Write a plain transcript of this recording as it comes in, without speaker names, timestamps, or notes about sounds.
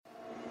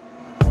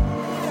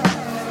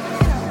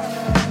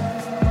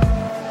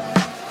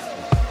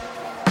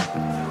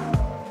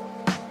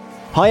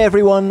Hi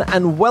everyone,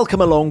 and welcome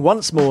along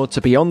once more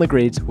to Beyond the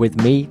Grid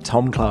with me,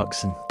 Tom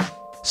Clarkson.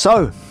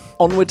 So,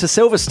 onward to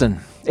Silverstone.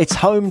 It's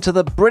home to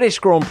the British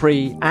Grand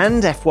Prix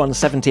and F1's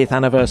 70th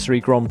anniversary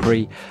Grand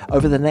Prix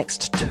over the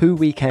next 2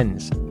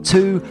 weekends.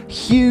 2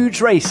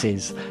 huge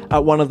races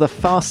at one of the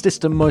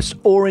fastest and most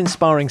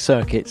awe-inspiring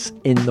circuits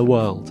in the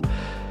world.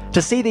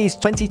 To see these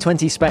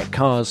 2020 spec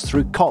cars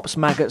through Copse,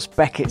 Maggots,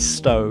 Beckett,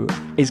 Stowe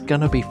is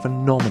going to be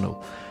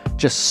phenomenal.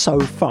 Just so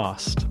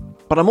fast.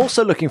 But I'm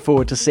also looking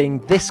forward to seeing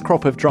this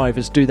crop of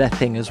drivers do their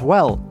thing as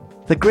well.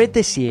 The grid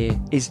this year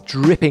is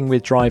dripping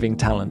with driving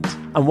talent,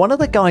 and one of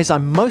the guys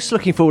I'm most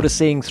looking forward to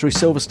seeing through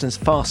Silverstone's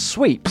fast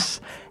sweeps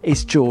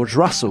is George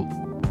Russell.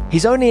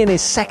 He's only in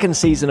his second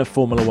season of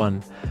Formula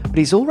One, but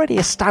he's already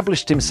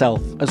established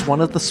himself as one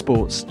of the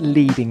sport's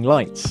leading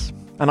lights.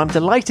 And I'm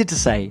delighted to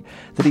say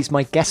that he's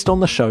my guest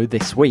on the show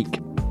this week.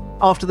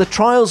 After the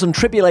trials and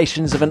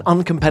tribulations of an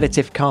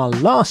uncompetitive car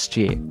last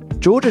year,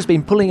 George has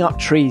been pulling up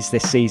trees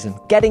this season,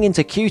 getting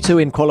into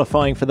Q2 in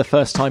qualifying for the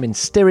first time in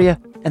Styria,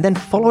 and then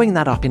following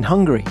that up in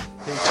Hungary.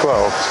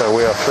 12, so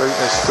we are through.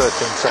 There's 13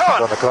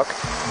 seconds on the clock.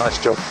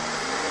 Nice job.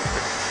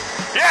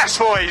 Yes,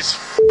 boys!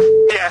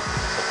 Yeah,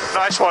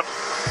 nice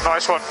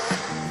one.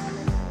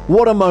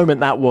 What a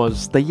moment that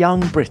was, the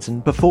young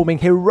Briton performing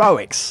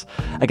heroics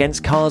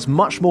against cars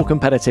much more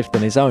competitive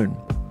than his own.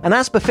 And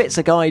as befits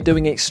a guy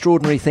doing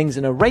extraordinary things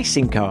in a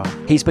racing car,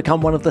 he's become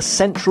one of the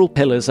central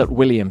pillars at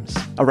Williams,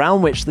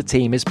 around which the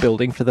team is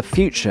building for the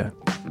future.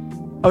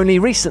 Only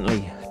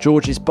recently,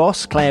 George's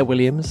boss, Claire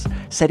Williams,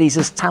 said he's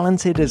as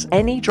talented as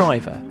any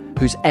driver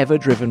who's ever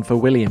driven for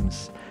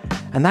Williams.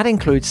 And that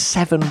includes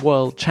 7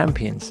 world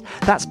champions.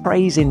 That's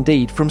praise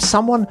indeed from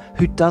someone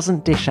who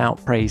doesn't dish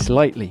out praise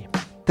lightly.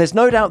 There's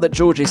no doubt that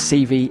George's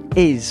CV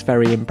is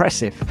very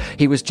impressive.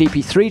 He was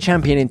GP3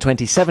 champion in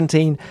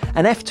 2017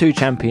 and F2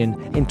 champion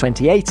in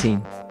 2018,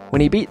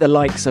 when he beat the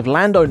likes of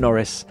Lando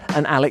Norris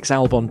and Alex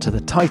Albon to the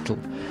title.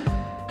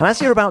 And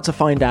as you're about to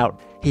find out,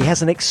 he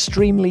has an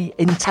extremely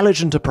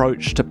intelligent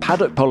approach to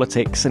paddock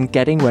politics and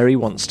getting where he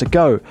wants to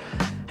go.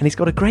 And he's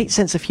got a great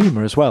sense of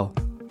humour as well.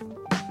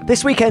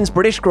 This weekend's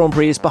British Grand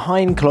Prix is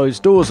behind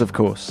closed doors, of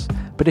course.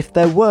 But if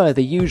there were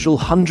the usual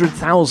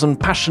 100,000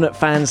 passionate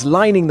fans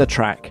lining the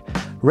track,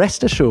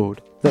 rest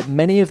assured that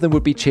many of them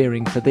would be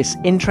cheering for this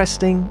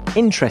interested,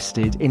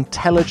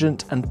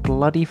 intelligent and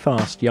bloody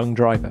fast young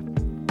driver.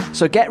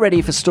 So get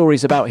ready for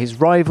stories about his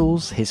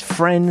rivals, his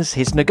friends,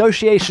 his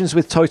negotiations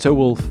with Toto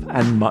Wolff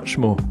and much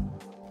more.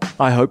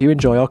 I hope you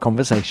enjoy our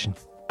conversation.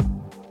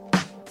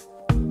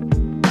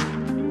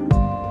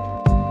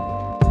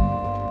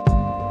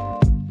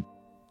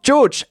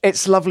 George,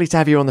 it's lovely to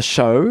have you on the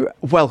show.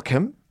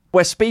 Welcome.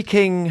 We're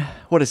speaking,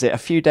 a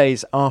few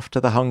days after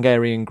the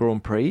Hungarian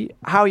Grand Prix.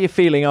 How are you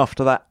feeling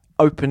after that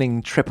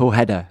opening triple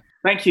header?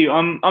 Thank you.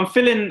 I'm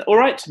feeling all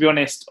right, to be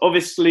honest.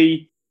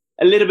 Obviously,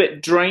 a little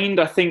bit drained.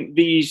 I think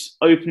these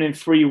opening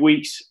 3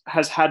 weeks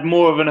has had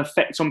more of an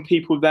effect on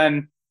people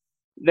than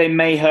they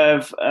may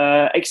have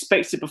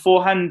expected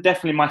beforehand.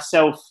 Definitely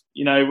myself,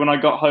 when I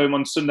got home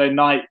on Sunday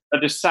night, I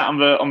just sat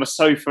on the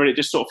sofa and it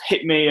just sort of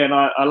hit me and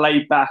I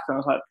laid back and I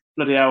was like,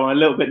 bloody hell, I'm a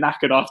little bit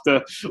knackered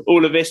after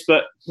all of this,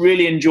 but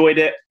really enjoyed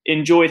it.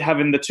 Enjoyed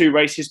having the 2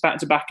 races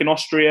back-to-back in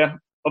Austria,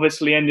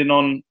 obviously ending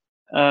on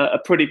a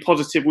pretty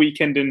positive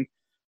weekend in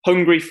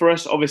Hungary for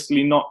us.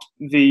 Obviously not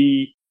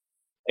the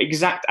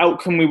exact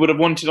outcome we would have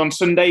wanted on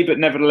Sunday, but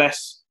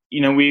nevertheless,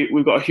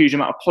 we've got a huge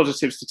amount of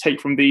positives to take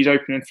from these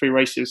opening 3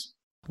 races.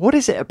 What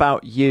is it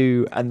about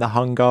you and the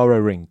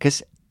Hungaroring?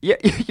 Because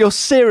you're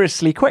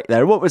seriously quick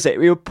there. What was it?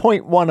 We were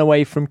 0.1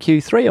 away from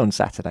Q3 on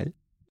Saturday.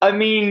 I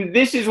mean,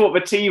 this is what the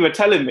team were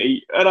telling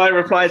me. And I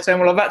replied saying,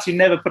 well, I've actually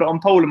never put it on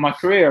pole in my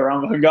career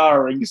around the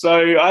Hungaroring.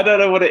 So I don't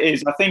know what it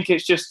is. I think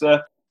it's just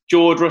the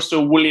George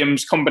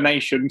Russell-Williams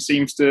combination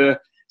seems to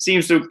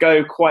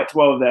go quite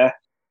well there.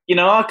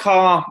 Our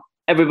car,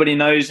 everybody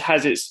knows,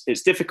 has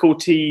its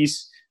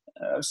difficulties.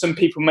 Some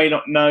people may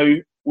not know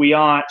we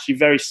are actually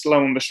very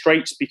slow on the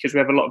straights because we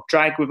have a lot of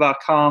drag with our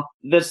car.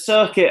 The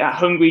circuit at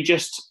Hungary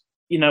just...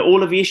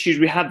 all of the issues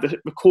we had,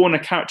 the corner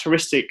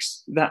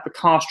characteristics that the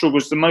car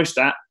struggles the most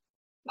at,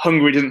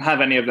 Hungary doesn't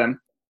have any of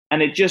them.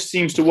 And it just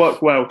seems to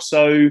work well.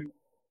 So,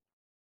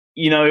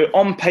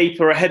 on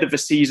paper, ahead of the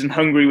season,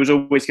 Hungary was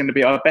always going to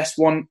be our best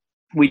one.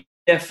 We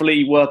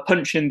definitely were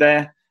punching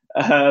there.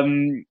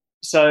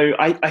 So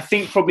I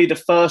think probably the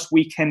first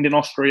weekend in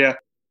Austria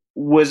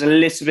was a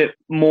little bit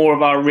more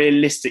of our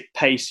realistic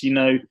pace,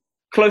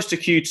 close to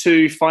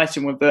Q2,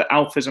 fighting with the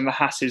Alphas and the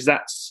Hasses.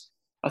 That's,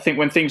 I think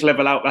when things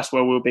level out, that's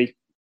where we'll be.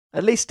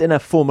 At least in a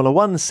Formula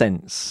One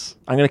sense.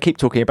 I'm going to keep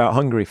talking about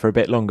Hungary for a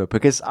bit longer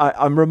because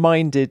I'm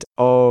reminded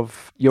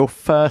of your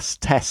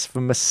first test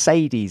for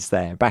Mercedes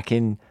there back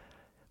in,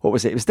 what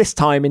was it? It was this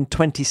time in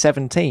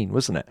 2017,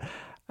 wasn't it?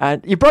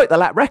 And you broke the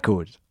lap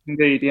record.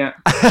 Indeed, yeah.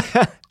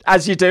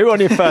 As you do on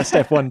your first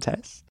F1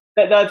 test.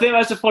 I think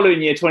that's the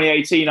following year,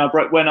 2018. I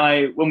broke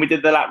when we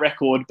did the lap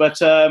record. But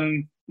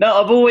no,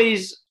 I've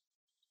always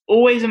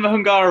in the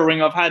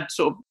Hungaroring, I've had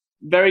sort of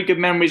very good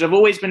memories. I've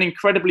always been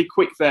incredibly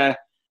quick there.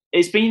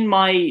 It's been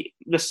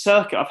the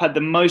circuit I've had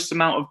the most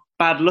amount of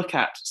bad look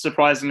at,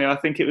 surprisingly. I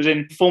think it was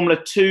in Formula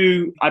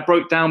 2, I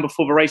broke down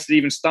before the race had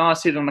even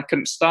started and I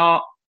couldn't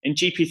start. In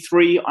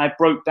GP3, I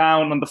broke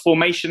down on the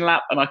formation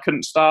lap and I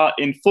couldn't start.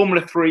 In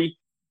Formula 3,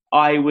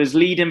 I was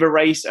leading the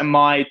race and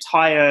my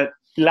tyre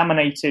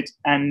laminated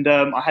and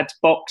I had to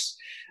box.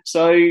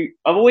 So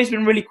I've always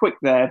been really quick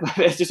there, but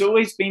there's just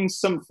always been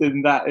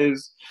something that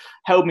has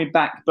held me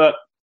back. But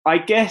I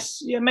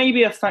guess,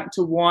 maybe a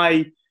factor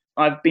why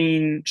I've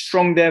been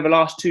strong there the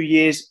last 2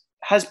 years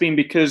has been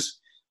because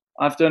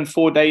I've done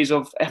 4 days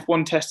of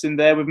F1 testing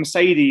there with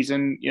Mercedes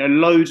and,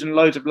 loads and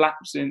loads of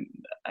laps in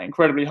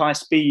incredibly high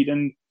speed.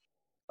 And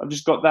I've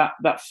just got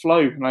that flow.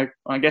 And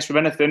I guess with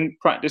anything,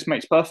 practice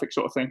makes perfect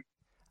sort of thing.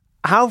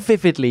 How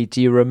vividly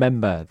do you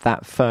remember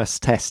that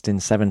first test in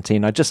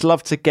 17? I'd just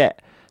love to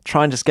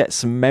try and get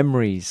some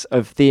memories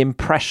of the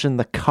impression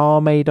the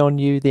car made on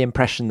you, the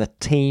impression the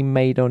team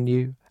made on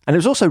you. And it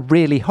was also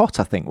really hot,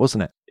 I think,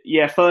 wasn't it?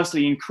 Yeah,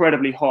 firstly,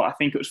 incredibly hot. I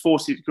think it was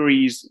 40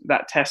 degrees,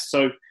 that test.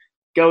 So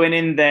going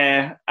in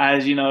there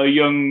as, a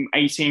young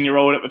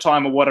 18-year-old at the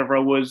time or whatever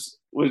was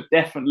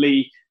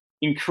definitely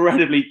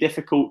incredibly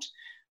difficult.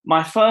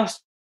 My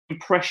first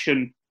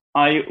impression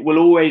I will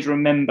always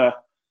remember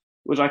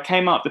was I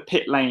came out the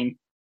pit lane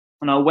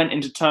and I went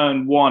into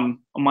turn 1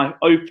 on my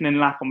opening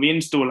lap, on the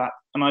install lap,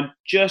 and I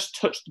just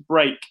touched the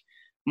brake.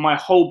 My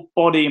whole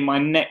body and my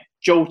neck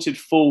jolted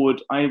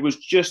forward. I was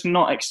just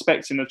not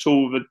expecting at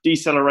all the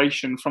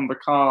deceleration from the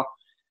car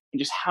and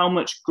just how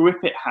much grip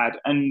it had.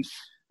 And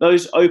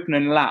those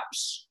opening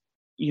laps,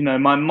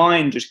 my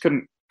mind just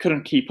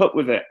couldn't keep up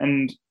with it.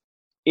 And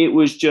it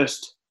was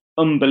just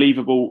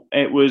unbelievable.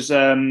 It was,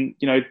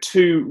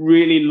 2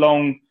 really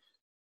long,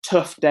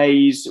 tough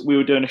days. We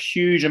were doing a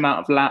huge amount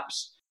of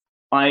laps.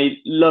 I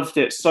loved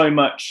it so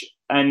much.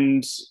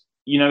 And,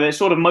 it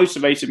sort of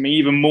motivated me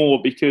even more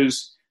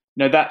because,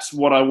 that's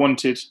what I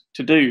wanted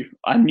to do.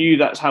 I knew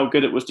that's how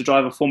good it was to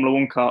drive a Formula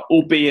 1 car,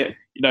 albeit,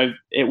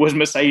 it was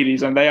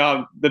Mercedes and they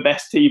are the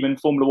best team in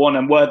Formula 1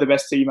 and were the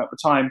best team at the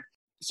time.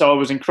 So I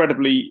was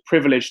incredibly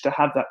privileged to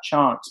have that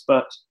chance.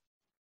 But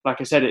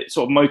like I said, it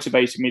sort of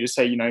motivated me to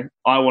say,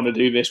 I want to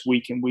do this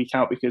week in, week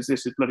out because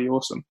this is bloody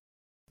awesome.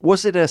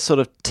 Was it a sort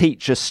of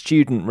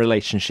teacher-student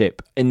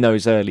relationship in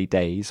those early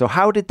days? Or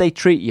how did they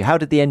treat you? How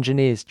did the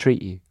engineers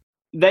treat you?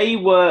 They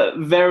were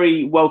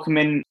very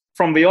welcoming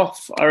from the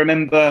off. I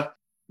remember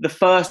the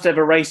first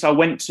ever race I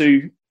went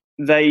to,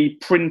 they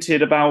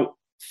printed about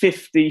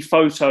 50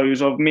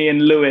 photos of me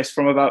and Lewis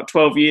from about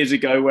 12 years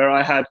ago where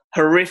I had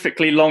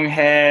horrifically long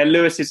hair.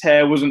 Lewis's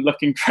hair wasn't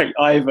looking great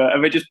either.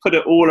 And they just put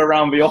it all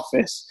around the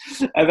office.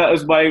 And that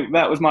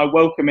was my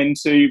welcome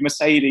into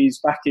Mercedes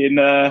back in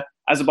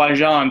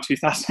Azerbaijan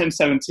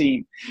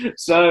 2017.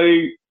 So,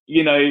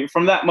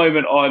 from that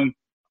moment on,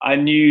 I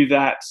knew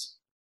that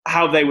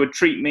how they would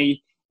treat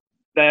me.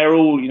 They're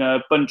all,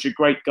 a bunch of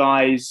great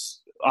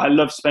guys. I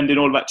love spending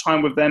all of that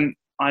time with them.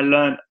 I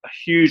learned a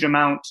huge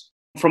amount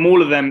from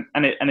all of them,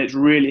 and it's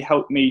really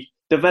helped me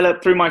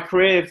develop through my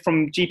career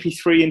from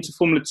GP3 into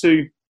Formula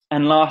 2.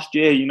 And last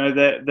year,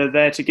 they're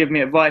there to give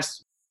me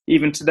advice,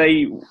 even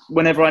today,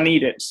 whenever I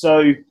need it.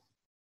 So,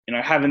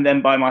 having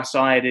them by my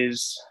side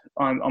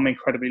I'm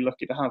incredibly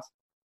lucky to have.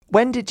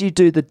 When did you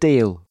do the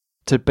deal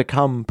to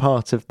become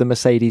part of the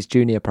Mercedes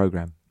Junior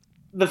program?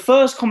 The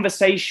first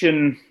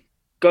conversation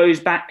goes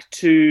back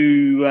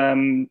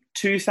to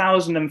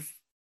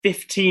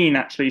 2015,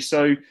 actually.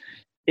 So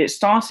it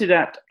started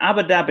at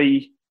Abu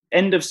Dhabi,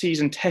 end of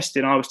season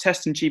testing. I was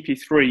testing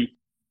GP3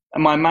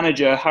 and my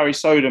manager, Harry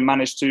Soder,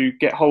 managed to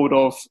get hold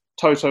of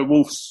Toto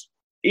Wolff's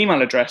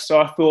email address. So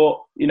I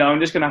thought, I'm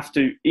just going to have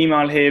to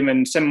email him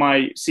and send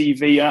my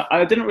CV.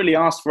 I didn't really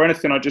ask for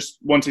anything. I just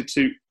wanted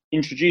to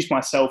introduce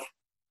myself.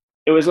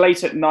 It was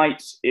late at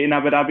night in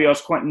Abu Dhabi. I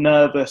was quite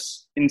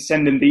nervous in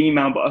sending the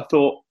email, but I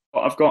thought,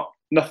 I've got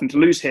nothing to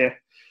lose here.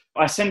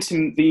 I sent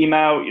him the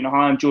email,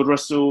 hi, I'm George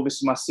Russell. This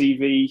is my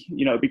CV.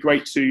 It'd be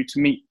great to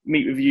meet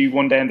with you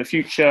one day in the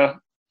future,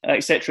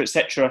 et cetera, et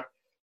cetera.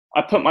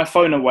 I put my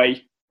phone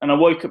away and I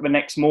woke up the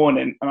next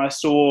morning and I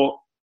saw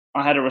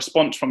I had a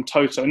response from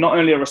Toto. Not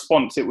only a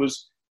response, it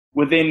was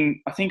within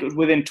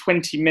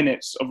 20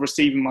 minutes of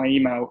receiving my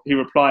email. He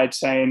replied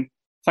saying,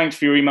 thanks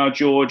for your email,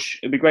 George.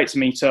 It'd be great to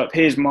meet up.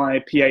 Here's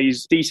my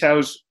PA's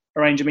details.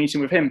 Arrange a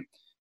meeting with him.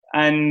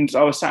 And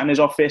I was sat in his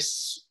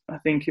office, I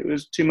think it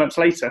was 2 months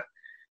later.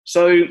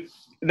 So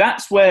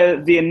that's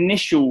where the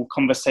initial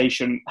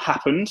conversation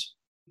happened.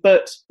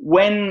 But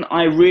when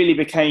I really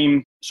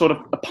became sort of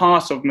a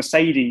part of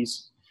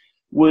Mercedes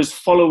was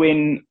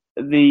following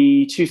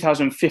the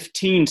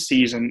 2015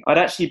 season. I'd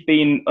actually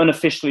been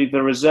unofficially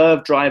the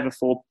reserve driver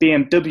for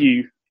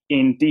BMW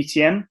in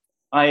DTM.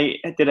 I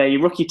did a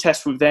rookie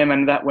test with them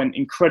and that went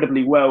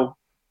incredibly well.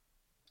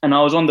 And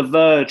I was on the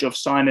verge of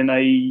signing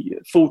a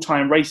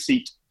full-time race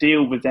seat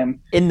deal with them.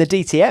 In the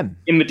DTM?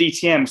 In the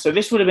DTM. So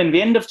this would have been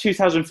the end of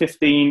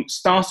 2015,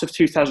 start of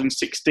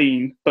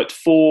 2016, but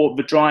for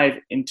the drive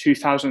in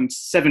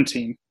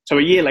 2017. So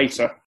a year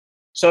later.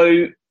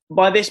 So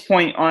by this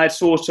point, I had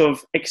sort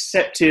of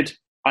accepted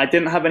I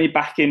didn't have any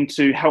backing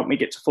to help me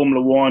get to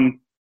Formula 1.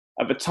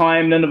 At the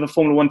time, none of the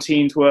Formula One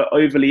teams were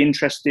overly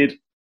interested.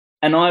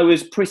 And I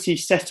was pretty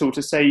settled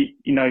to say,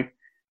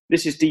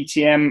 this is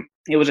DTM.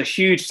 It was a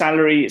huge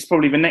salary. It's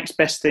probably the next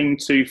best thing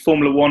to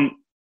Formula One.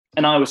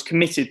 And I was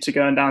committed to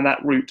going down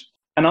that route.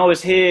 And I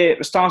was here at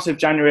the start of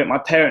January at my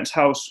parents'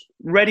 house,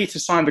 ready to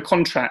sign the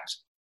contract.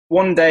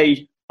 One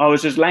day, I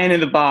was just laying in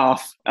the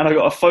bath and I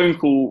got a phone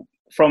call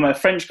from a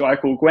French guy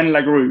called Gwen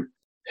Lagrue,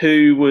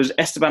 who was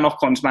Esteban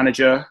Ocon's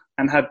manager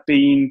and had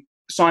been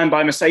signed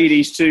by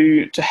Mercedes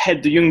to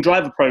head the young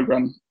driver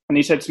program. And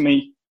he said to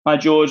me, "Hi,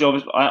 George,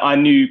 I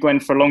knew Gwen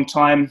for a long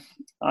time.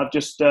 I've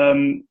just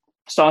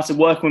started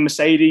working with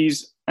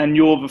Mercedes and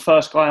you're the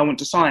first guy I want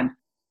to sign."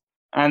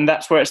 And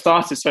that's where it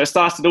started. So it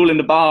started all in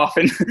the bath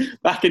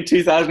back in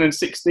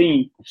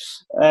 2016.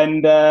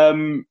 And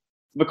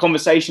the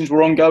conversations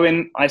were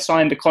ongoing. I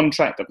signed a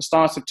contract at the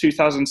start of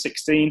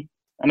 2016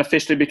 and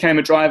officially became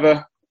a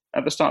driver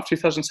at the start of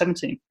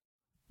 2017.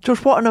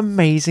 George, what an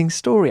amazing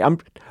story. I'm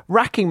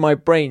racking my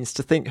brains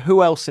to think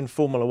who else in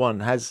Formula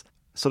One has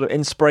sort of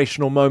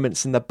inspirational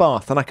moments in the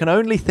bath, and I can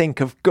only think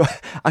of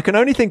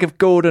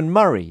Gordon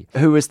Murray,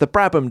 who was the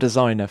Brabham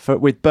designer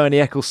with Bernie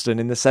Ecclestone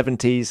in the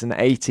 70s and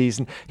 80s,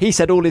 and he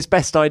said all his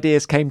best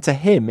ideas came to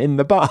him in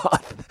the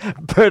bath.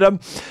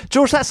 But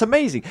George, that's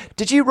amazing.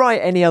 Did you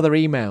write any other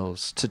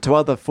emails to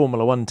other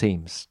Formula One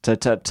teams, to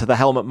the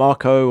Helmut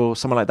Marko or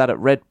someone like that at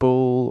Red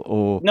Bull?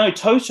 Or no,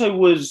 Toto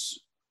was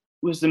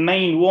the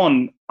main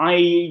one.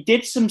 I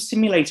did some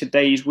simulator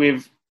days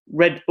with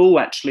Red Bull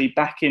actually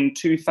back in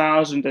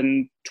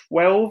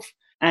 2012,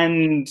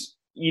 and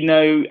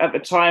at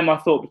the time I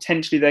thought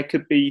potentially there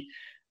could be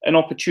an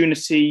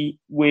opportunity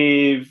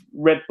with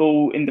Red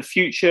Bull in the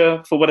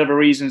future. For whatever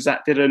reasons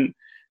that didn't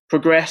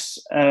progress,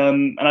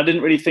 and I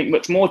didn't really think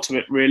much more to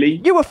it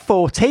really. You were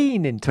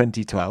 14 in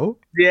 2012.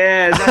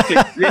 Yeah,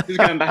 exactly. This is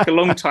going back a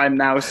long time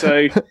now.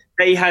 So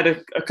they had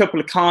a couple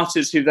of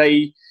karters who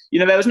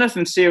there was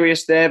nothing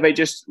serious there.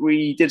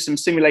 We did some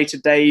simulator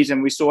days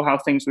and we saw how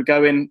things were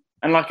going.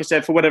 And like I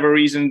said, for whatever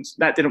reasons,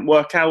 that didn't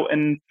work out.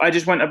 And I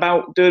just went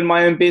about doing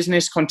my own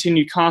business,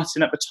 continued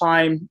karting at the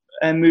time,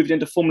 and moved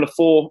into Formula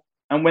 4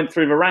 and went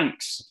through the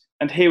ranks.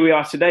 And here we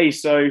are today.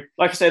 So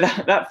like I said,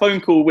 that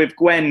phone call with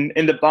Gwen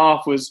in the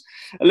bath was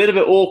a little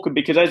bit awkward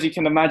because, as you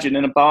can imagine,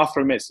 in a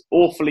bathroom, it's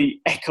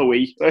awfully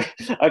echoey. So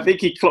I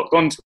think he clocked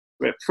onto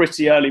it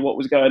pretty early what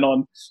was going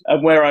on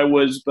and where I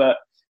was. But,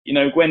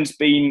 Gwen's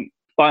been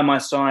by my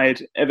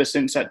side ever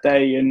since that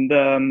day.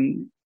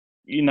 And,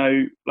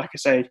 like I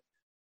say,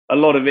 a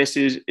lot of this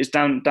is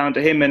down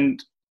to him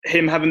and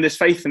him having this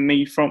faith in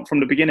me from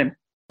the beginning.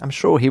 I'm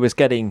sure he was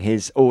getting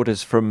his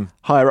orders from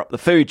higher up the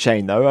food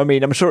chain, though. I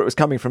mean, I'm sure it was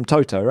coming from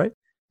Toto, right?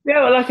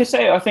 Yeah, well, like I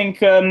say, I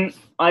think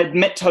I'd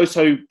met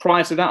Toto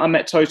prior to that. I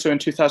met Toto in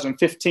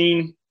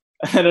 2015.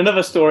 And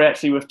another story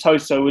actually with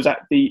Toto was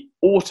at the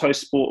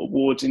Autosport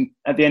Awards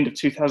at the end of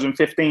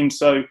 2015.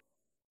 So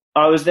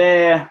I was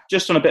there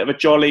just on a bit of a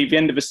jolly, the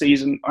end of the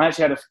season. I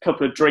actually had a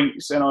couple of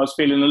drinks and I was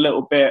feeling a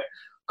little bit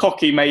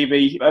cocky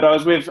maybe, but I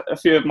was with a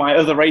few of my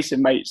other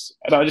racing mates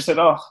and I just said,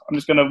 I'm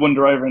just going to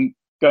wander over and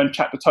go and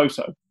chat to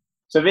Toto.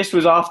 So this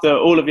was after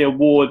all of the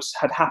awards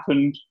had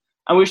happened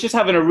and we were just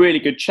having a really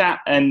good chat,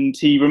 and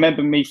he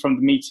remembered me from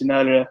the meeting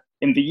earlier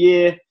in the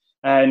year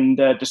and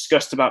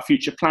discussed about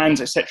future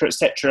plans, etc.,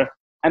 etc.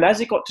 And as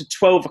it got to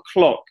 12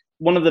 o'clock,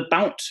 one of the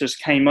bouncers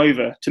came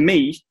over to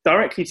me,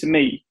 directly to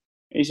me.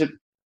 He said,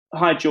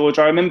 "Hi, George,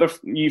 I remember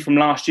you from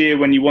last year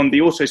when you won the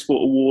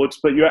Autosport Awards,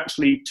 but you're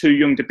actually too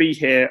young to be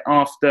here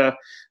after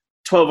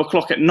 12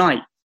 o'clock at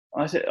night."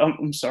 I said,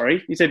 "I'm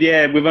sorry." He said,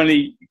 "Yeah, we've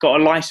only got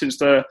a license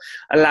to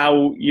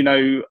allow,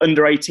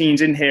 under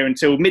 18s in here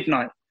until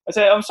midnight." I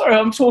said, "I'm sorry,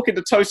 I'm talking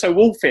to Toto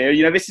Wolff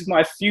here. This is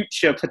my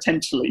future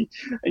potentially.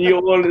 And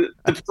you're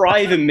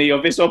depriving me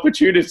of this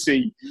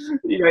opportunity."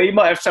 He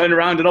might have turned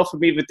around and offered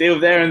me the deal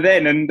there and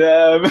then. And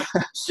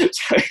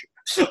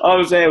so I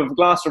was there with a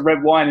glass of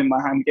red wine in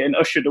my hand, getting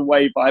ushered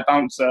away by a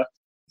bouncer,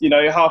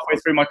 halfway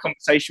through my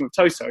conversation with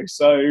Toto.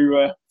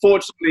 So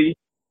fortunately,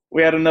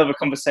 we had another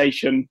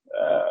conversation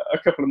a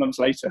couple of months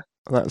later.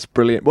 That's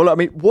brilliant. Well, I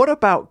mean, what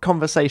about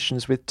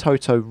conversations with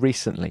Toto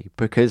recently?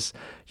 Because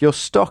your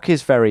stock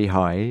is very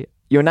high.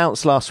 You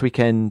announced last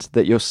weekend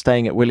that you're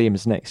staying at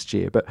Williams next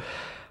year, but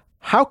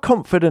how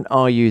confident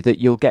are you that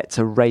you'll get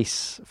to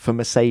race for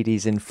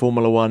Mercedes in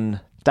Formula One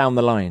down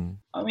the line?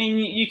 I mean,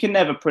 you can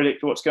never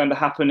predict what's going to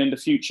happen in the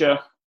future.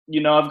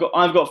 I've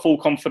got full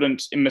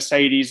confidence in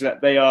Mercedes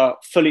that they are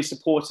fully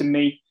supporting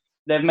me.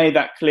 They've made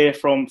that clear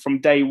from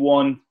day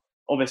one.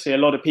 Obviously, a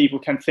lot of people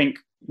can think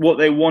what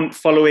they want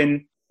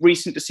following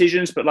recent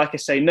decisions, but like I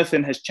say,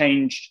 nothing has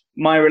changed.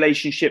 My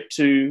relationship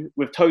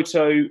with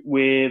Toto,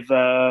 with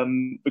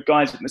the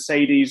guys at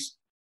Mercedes,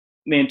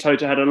 me and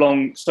Toto had a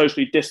long,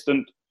 socially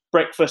distant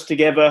breakfast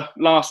together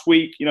last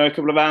week, a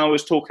couple of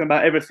hours talking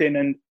about everything.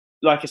 And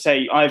like I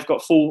say, I've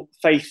got full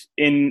faith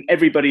in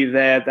everybody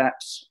there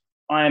that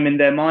I am in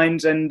their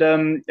minds. And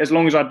as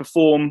long as I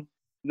perform,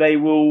 they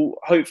will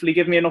hopefully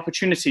give me an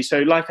opportunity. So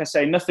like I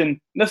say,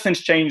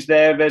 nothing's changed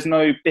there. There's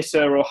no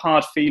bitter or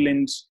hard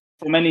feelings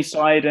from any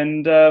side.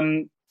 And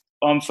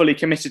I'm fully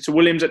committed to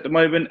Williams at the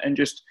moment and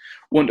just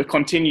want to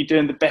continue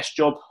doing the best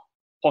job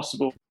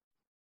possible.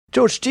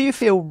 George, do you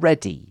feel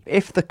ready?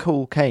 If the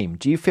call came,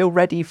 do you feel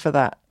ready for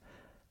that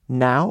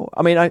now?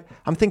 I mean,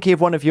 I'm thinking of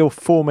one of your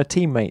former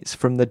teammates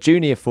from the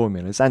junior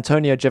formulas,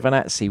 Antonio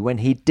Giovinazzi, when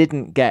he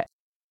didn't get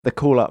the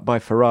call up by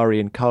Ferrari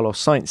and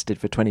Carlos Sainz did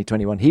for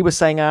 2021. He was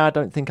saying, I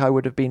don't think I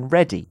would have been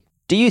ready.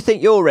 Do you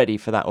think you're ready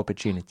for that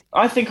opportunity?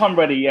 I think I'm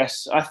ready,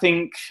 yes. I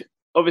think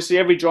obviously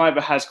every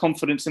driver has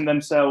confidence in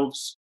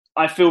themselves.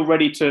 I feel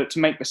ready to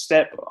make the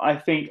step. I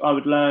think I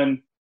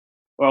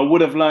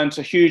would have learned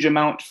a huge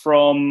amount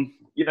from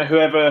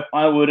whoever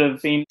I would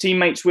have been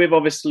teammates with.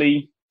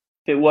 Obviously,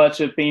 if it were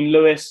to have been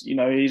Lewis,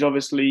 he's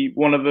obviously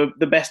one of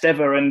the best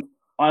ever, and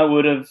I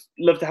would have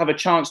loved to have a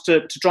chance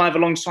to drive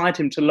alongside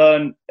him to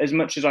learn as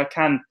much as I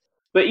can.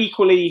 But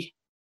equally,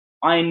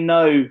 I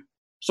know,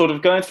 sort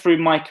of going through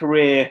my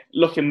career,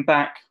 looking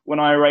back when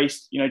I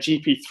raced,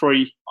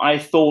 GP3, I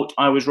thought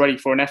I was ready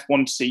for an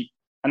F1 seat.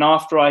 And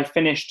after I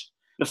finished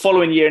the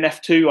following year in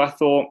F2, I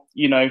thought,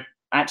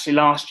 actually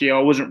last year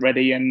I wasn't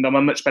ready and I'm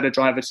a much better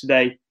driver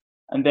today.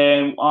 And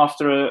then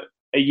after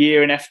a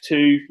year in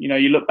F2,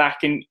 you look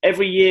back, and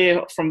every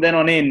year from then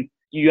on in,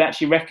 you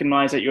actually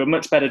recognise that you're a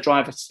much better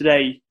driver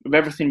today with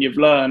everything you've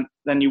learned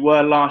than you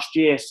were last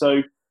year.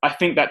 So I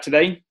think that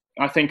today,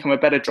 I think I'm a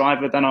better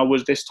driver than I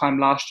was this time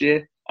last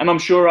year. And I'm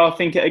sure I'll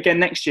think it again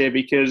next year,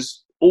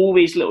 because all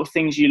these little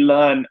things you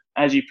learn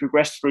as you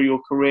progress through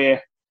your career,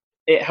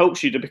 it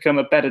helps you to become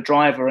a better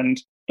driver. And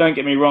don't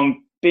get me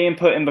wrong, being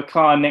put in the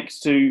car next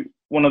to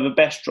one of the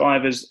best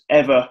drivers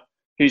ever,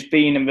 who's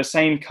been in the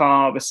same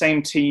car, the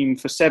same team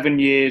for 7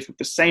 years with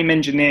the same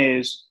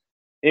engineers,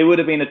 it would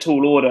have been a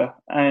tall order.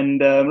 And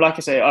like I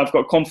say, I've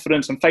got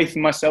confidence and faith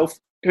in myself.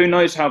 Who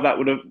knows how that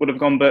would have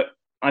gone, but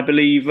I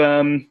believe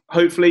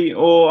hopefully,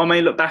 or I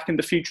may look back in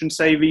the future and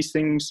say these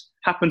things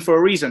happen for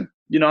a reason.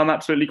 I'm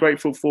absolutely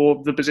grateful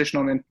for the position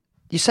I'm in.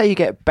 You say you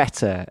get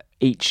better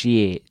each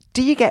year.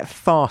 Do you get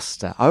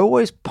faster? I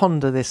always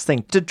ponder this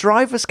thing. Do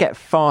drivers get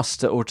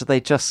faster, or do they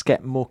just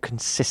get more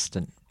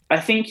consistent? I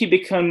think you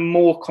become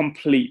more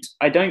complete.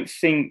 I don't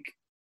think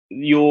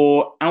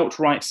your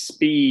outright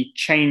speed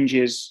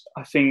changes.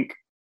 I think,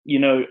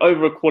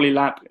 over a quali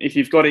lap, if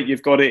you've got it,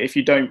 you've got it. If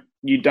you don't,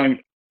 you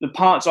don't. The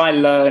parts I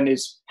learn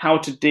is how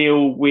to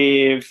deal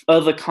with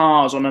other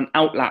cars on an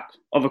outlap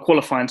of a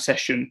qualifying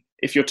session.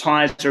 If your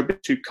tyres are a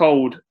bit too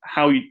cold,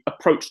 how you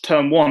approach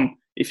turn one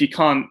if you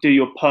can't do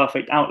your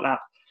perfect outlap,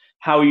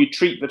 how you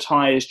treat the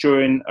tyres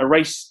during a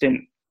race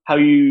stint, how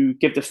you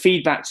give the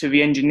feedback to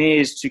the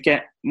engineers to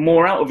get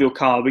more out of your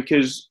car,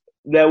 because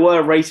there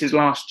were races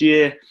last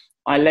year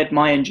I led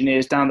my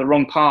engineers down the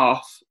wrong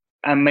path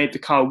and made the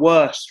car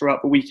worse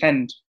throughout the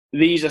weekend.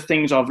 These are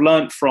things I've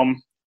learnt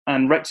from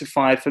and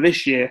rectified for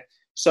this year.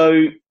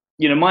 So,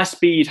 my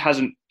speed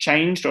hasn't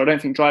changed, or I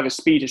don't think driver's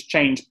speed has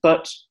changed,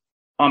 but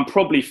I'm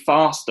probably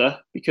faster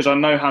because I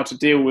know how to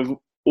deal with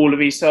all of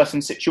these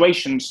certain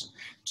situations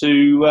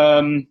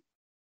to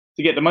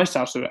get the most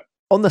out of it.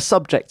 On the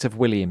subject of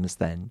Williams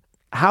then,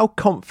 how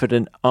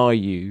confident are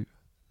you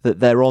that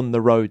they're on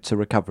the road to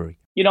recovery?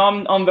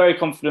 I'm very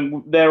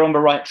confident they're on the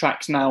right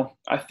tracks now.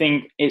 I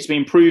think it's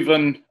been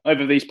proven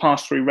over these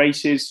past 3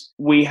 races.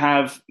 We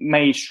have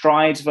made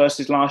strides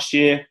versus last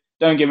year.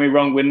 Don't get me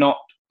wrong, we're not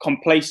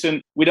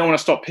complacent. We don't want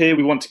to stop here.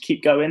 We want to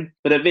keep going.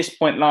 But at this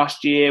point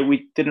last year,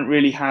 we didn't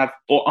really have,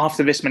 or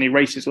after this many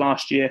races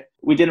last year,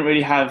 we didn't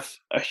really have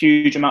a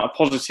huge amount of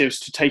positives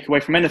to take away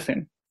from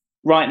anything.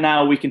 Right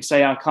now, we can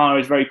say our car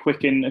is very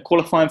quick in a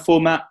qualifying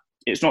format.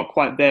 It's not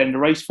quite there in the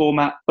race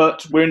format,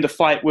 but we're in the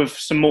fight with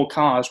some more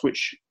cars,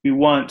 which we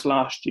weren't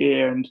last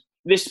year. And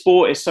this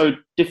sport is so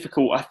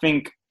difficult. I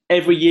think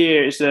every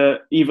year is an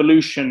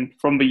evolution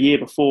from the year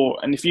before.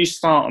 And if you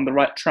start on the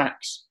right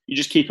tracks, you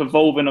just keep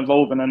evolving.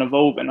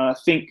 And I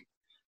think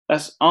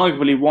that's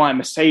arguably why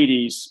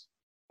Mercedes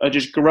are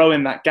just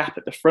growing that gap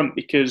at the front,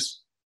 because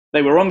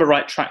they were on the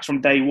right tracks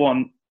from day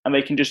one and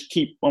they can just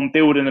keep on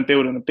building.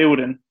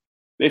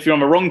 But if you're on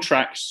the wrong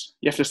tracks,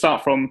 you have to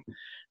start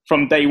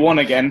from day one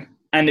again.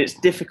 And it's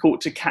difficult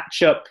to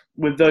catch up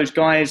with those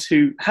guys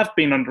who have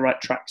been on the right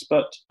tracks.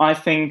 But I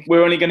think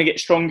we're only going to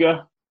get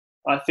stronger.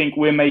 I think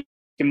we're making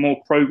more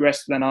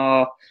progress than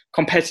our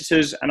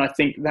competitors. And I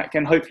think that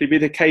can hopefully be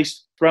the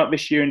case throughout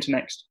this year into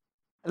next.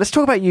 Let's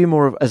talk about you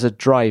more as a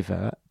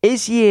driver.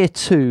 Is year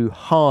 2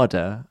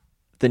 harder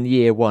than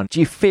year 1? Do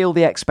you feel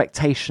the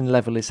expectation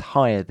level is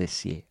higher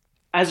this year?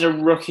 As a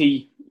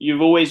rookie,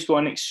 you've always got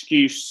an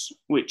excuse,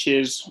 which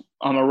is,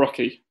 I'm a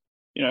rookie.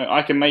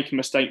 I can make a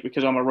mistake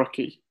because I'm a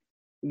rookie.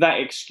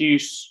 That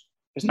excuse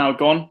is now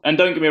gone. And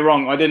don't get me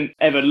wrong, I didn't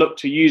ever look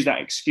to use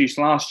that excuse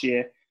last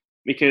year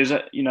because, I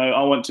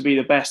want to be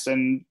the best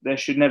and there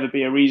should never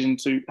be a reason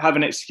to have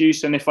an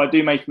excuse. And if I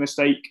do make a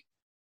mistake,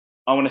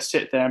 I want to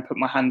sit there and put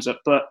my hands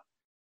up. But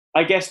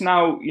I guess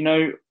now,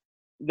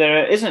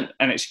 there isn't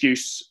an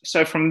excuse.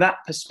 So from that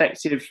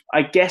perspective,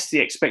 I guess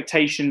the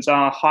expectations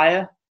are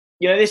higher.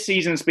 This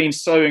season's been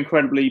so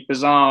incredibly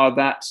bizarre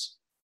that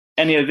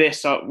any of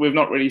this we've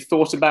not really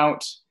thought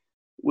about.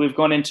 We've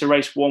gone into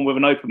race 1 with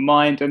an open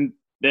mind, and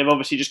they've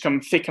obviously just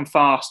come thick and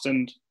fast.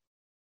 And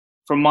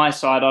from my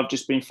side, I've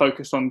just been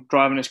focused on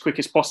driving as quick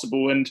as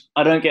possible. And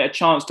I don't get a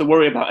chance to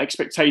worry about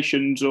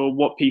expectations or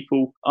what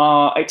people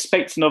are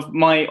expecting of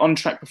my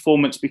on-track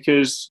performance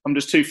because I'm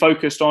just too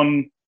focused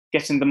on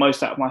getting the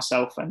most out of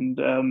myself.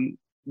 And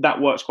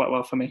that works quite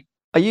well for me.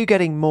 Are you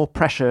getting more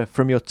pressure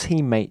from your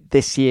teammate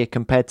this year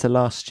compared to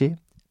last year?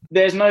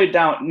 There's no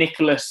doubt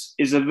Nicholas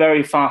is a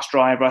very fast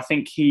driver. I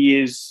think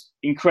he is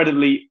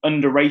incredibly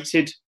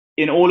underrated.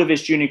 In all of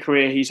his junior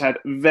career, he's had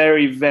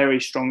very, very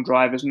strong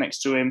drivers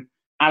next to him.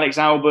 Alex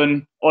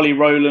Albon, Ollie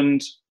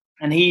Rowland,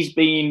 and he's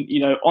been,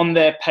 on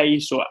their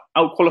pace or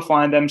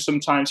out-qualifying them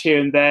sometimes here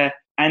and there.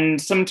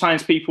 And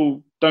sometimes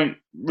people don't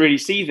really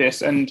see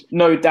this. And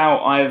no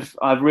doubt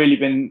I've really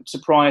been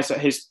surprised at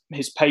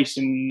his pace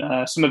in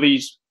some of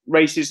these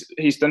races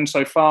he's done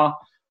so far.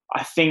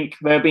 I think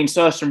there have been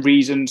certain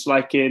reasons,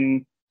 like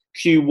in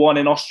Q1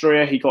 in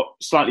Austria, he got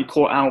slightly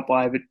caught out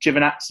by the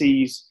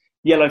Giovinazzi's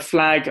yellow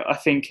flag. I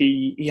think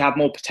he had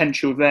more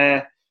potential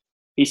there.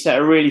 He set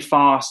a really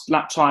fast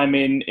lap time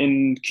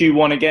in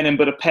Q1 again in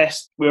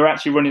Budapest. We were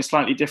actually running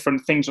slightly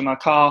different things on our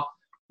car,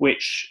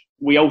 which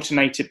we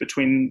alternated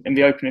between in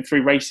the opening 3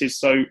 races.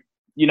 So,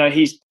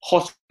 he's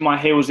hot on my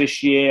heels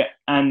this year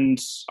and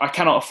I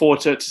cannot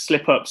afford to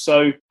slip up.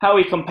 So how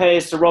he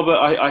compares to Robert,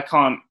 I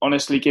can't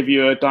honestly give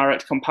you a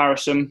direct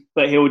comparison,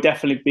 but he will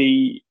definitely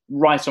be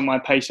right on my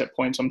pace at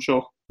points, I'm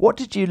sure. What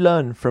did you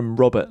learn from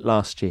Robert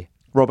last year?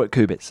 Robert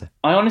Kubica.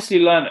 I honestly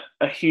learned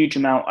a huge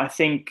amount. I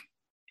think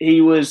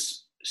he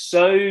was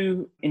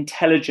so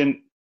intelligent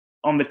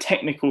on the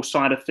technical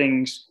side of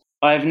things.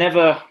 I've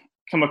never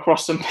come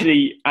across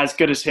somebody as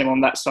good as him on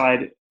that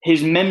side.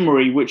 His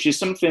memory, which is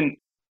something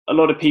a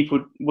lot of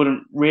people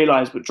wouldn't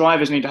realise, but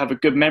drivers need to have a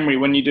good memory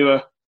when you do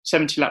a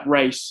 70-lap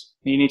race.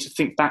 You need to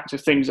think back to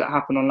things that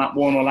happened on lap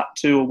 1 or lap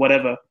 2 or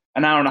whatever.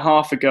 An hour and a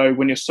half ago,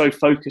 when you're so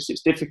focused,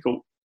 it's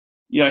difficult.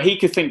 He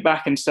could think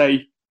back and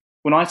say,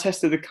 when I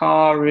tested the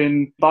car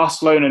in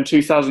Barcelona in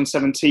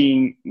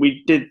 2017,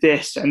 we did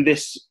this and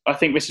this. I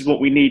think this is what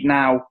we need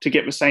now to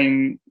get the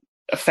same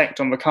effect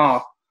on the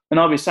car. And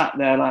I'll be sat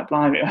there like,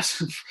 blimey,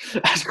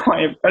 that's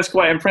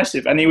quite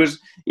impressive. And he was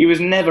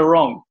never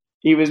wrong.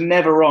 He was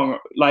never wrong.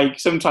 Like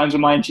sometimes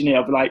with my engineer,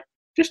 I'll be like,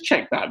 just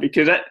check that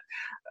because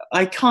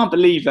I can't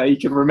believe that he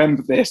can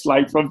remember this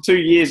like from 2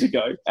 years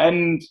ago.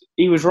 And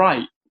he was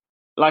right.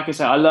 Like I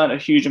said, I learned a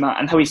huge amount,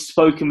 and how he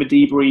spoke in the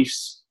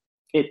debriefs,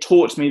 it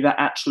taught me that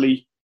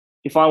actually,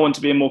 if I want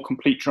to be a more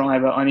complete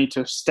driver, I need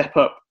to step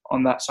up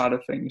on that side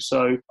of things.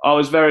 So I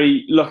was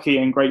very lucky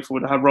and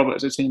grateful to have Robert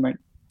as a teammate.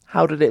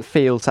 How did it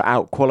feel to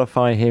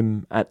out-qualify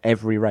him at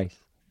every race?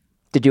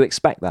 Did you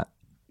expect that?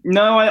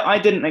 No, I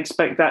didn't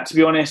expect that, to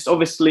be honest.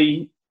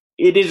 Obviously,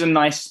 it is a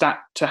nice stat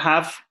to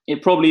have.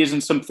 It probably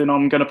isn't something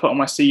I'm going to put on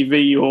my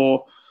CV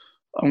or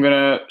I'm going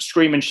to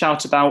scream and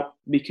shout about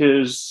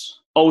because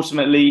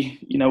ultimately,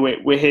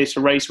 we're here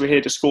to race, we're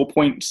here to score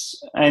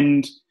points,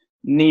 and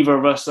neither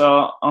of us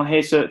are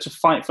here to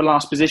fight for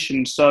last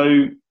position.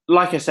 So,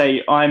 like I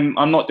say, I'm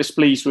not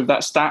displeased with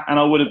that stat, and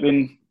I would have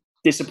been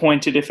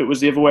disappointed if it was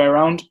the other way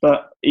around,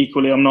 but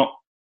equally, I'm not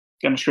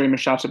going to scream and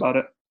shout about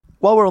it.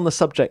 While we're on the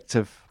subject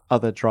of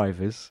other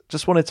drivers,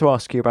 just wanted to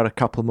ask you about a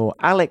couple more.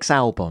 Alex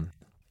Albon,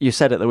 you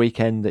said at the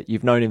weekend that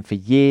you've known him for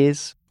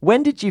years.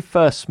 When did you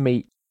first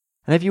meet,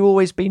 and have you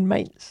always been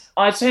mates?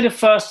 I'd say the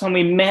first time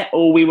we met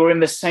or we were in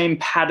the same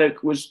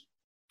paddock was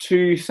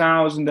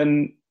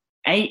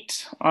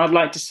 2008, I'd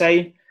like to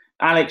say.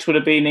 Alex would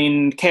have been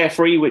in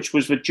KF3, which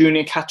was the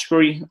junior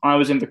category. I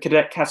was in the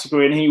cadet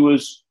category, and he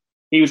was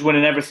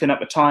winning everything at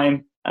the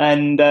time.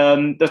 And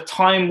the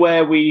time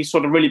where we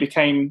sort of really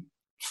became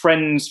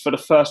friends for the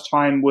first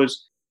time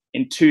was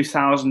in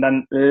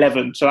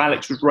 2011. So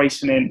Alex was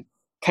racing in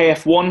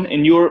KF1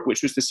 in Europe,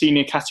 which was the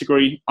senior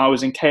category. I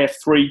was in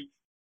KF3,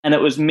 and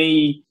it was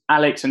me,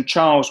 Alex and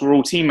Charles were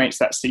all teammates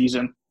that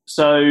season.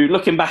 So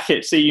looking back,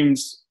 it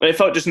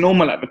felt just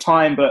normal at the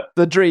time, but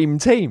the dream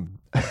team.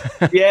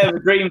 Yeah, the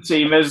dream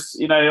team. There's,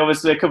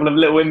 obviously a couple of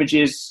little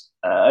images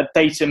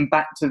dating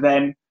back to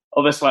then,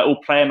 of us like all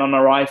playing on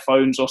our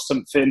iPhones or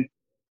something.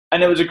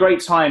 And it was a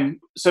great time.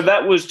 So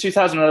that was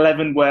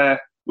 2011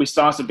 where we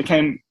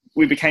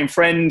became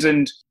friends,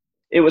 and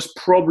it was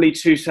probably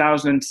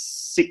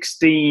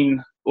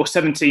 2016 or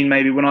 17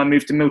 maybe when I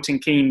moved to Milton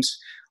Keynes.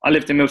 I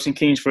lived in Milton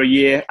Keynes for a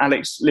year.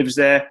 Alex lives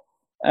there.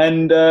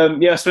 And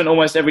I spent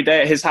almost every day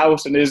at his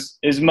house, and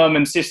his mum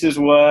and sisters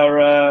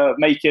were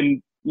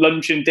making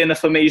lunch and dinner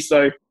for me.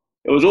 So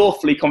it was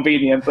awfully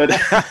convenient, but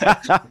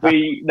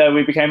we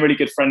became really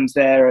good friends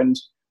there. And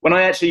when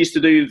I actually used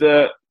to do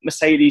the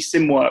Mercedes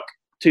sim work,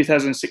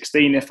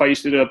 2016, if I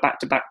used to do a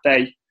back-to-back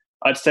day,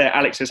 I'd stay at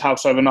Alex's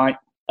house overnight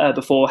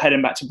before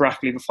heading back to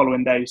Brackley the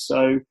following day.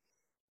 So,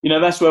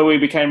 that's where we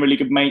became really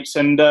good mates.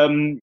 And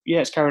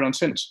it's carried on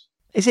since.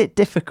 Is it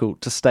difficult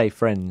to stay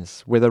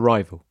friends with a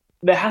rival?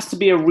 There has to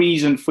be a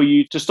reason for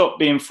you to stop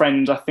being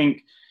friends. I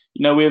think,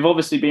 we've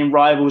obviously been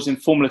rivals in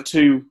Formula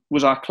 2,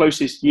 was our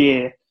closest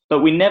year, but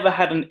we never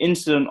had an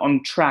incident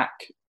on track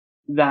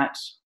that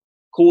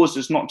caused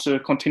us not to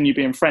continue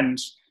being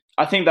friends.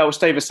 I think that will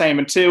stay the same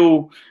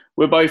until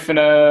we're both in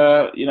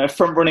a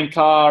front running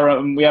car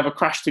and we have a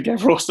crash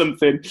together or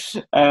something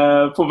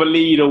for the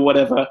lead or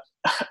whatever.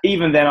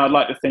 Even then, I'd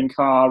like to think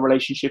our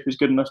relationship is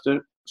good enough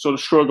to sort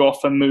of shrug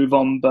off and move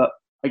on. But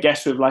I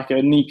guess with like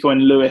a Nico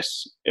and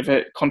Lewis, if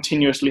it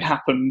continuously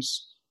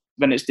happens,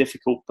 then it's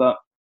difficult. But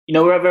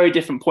we're at very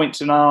different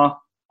points in our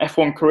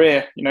F1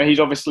 career. He's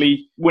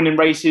obviously winning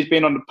races,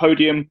 being on the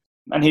podium,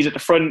 and he's at the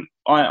front.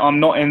 I'm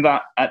not in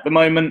that at the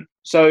moment.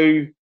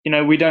 So,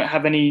 we don't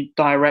have any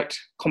direct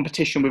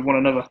competition with one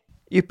another.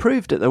 You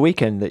proved at the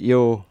weekend that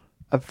you're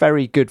a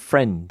very good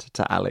friend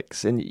to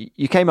Alex, and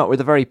you came up with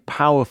a very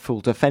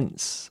powerful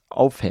defence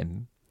of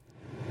him.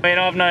 I mean,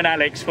 I've known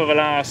Alex for the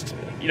last,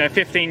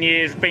 15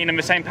 years, been in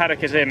the same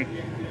paddock as him.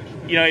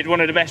 He's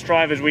one of the best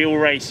drivers we all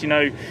race.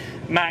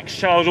 Max,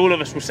 Charles, all of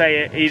us will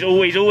say it. He's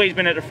always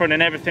been at the front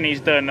in everything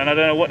he's done, and I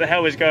don't know what the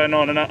hell is going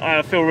on, and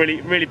I feel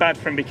really, really bad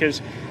for him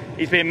because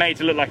he's being made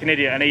to look like an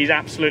idiot, and he's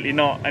absolutely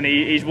not, and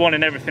he's won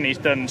in everything he's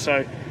done.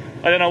 So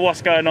I don't know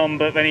what's going on,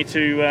 but they need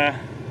to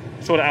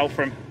sort it out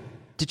for him.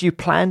 Did you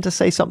plan to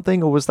say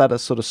something, or was that a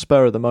sort of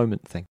spur of the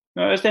moment thing?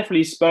 No, it was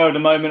definitely spur of the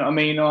moment. I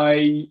mean,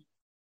 I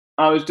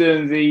was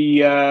doing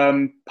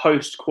the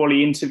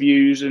post-quali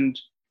interviews, and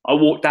I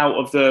walked out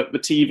of the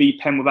TV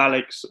pen with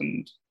Alex,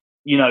 and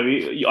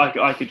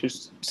I could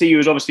just see he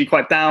was obviously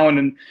quite down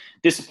and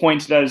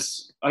disappointed,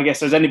 as I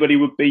guess as anybody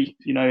would be.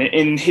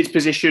 In his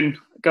position,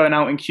 going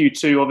out in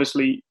Q2,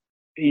 obviously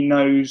he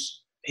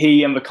knows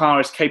he and the car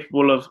is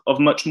capable of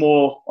much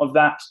more of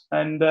that.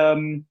 And I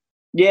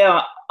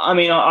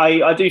mean,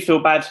 I do feel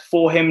bad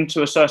for him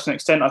to a certain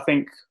extent. I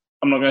think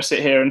I'm not going to sit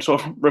here and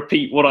sort of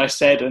repeat what I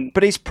said.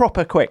 But he's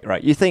proper quick,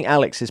 right? You think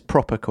Alex is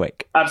proper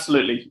quick?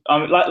 Absolutely.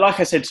 Like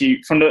I said to you,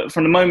 from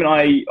the moment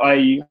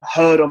I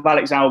heard of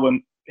Alex Albon,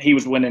 he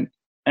was winning,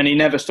 and he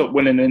never stopped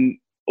winning. And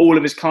all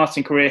of his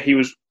karting career, he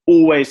was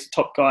always the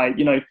top guy.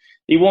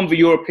 He won the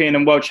European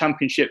and World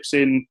Championships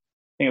in,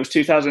 I think it was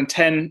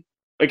 2010,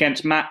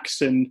 against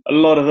Max and a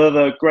lot of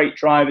other great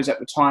drivers at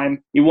the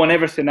time. He won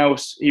everything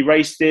else he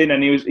raced in,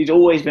 and he's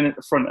always been at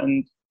the front.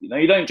 And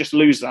you don't just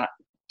lose that.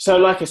 So,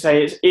 like I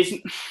say, it's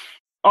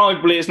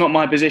arguably it's not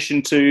my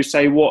position to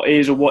say what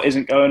is or what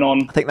isn't going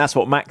on. I think that's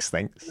what Max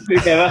thinks.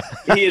 Yeah,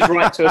 he is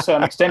right to a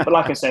certain extent, but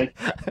like I say,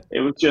 it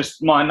was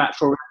just my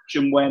natural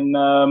reaction when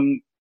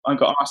I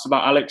got asked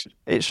about Alex.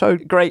 It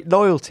showed great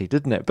loyalty,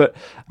 didn't it? But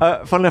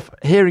fun enough,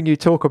 hearing you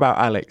talk about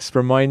Alex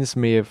reminds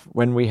me of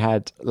when we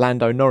had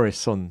Lando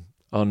Norris on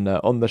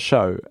the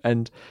show,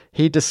 and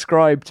he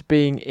described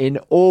being in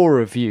awe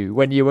of you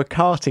when you were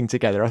karting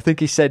together. I think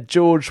he said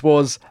George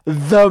was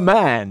the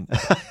man.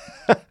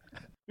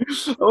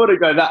 I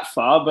wouldn't go that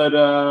far, but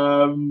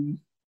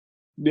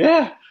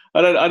yeah,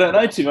 I don't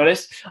know, to be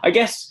honest. I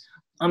guess,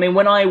 I mean,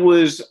 when I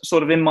was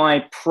sort of in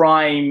my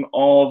prime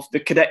of the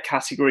cadet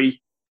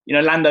category,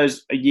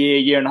 Lando's a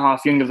year and a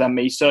half younger than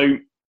me, so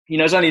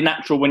it's only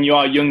natural when you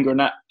are younger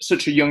and at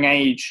such a young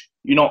age,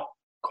 you're not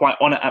quite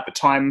on it at the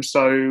time.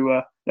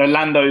 So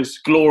Lando's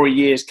glory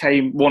years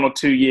came 1 or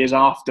 2 years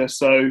after.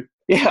 So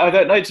yeah, I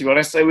don't know, to be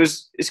honest.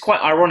 It's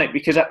quite ironic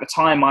because at the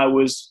time I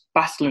was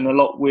battling a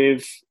lot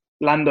with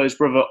Lando's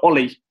brother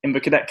Ollie in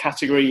the cadet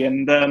category,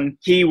 and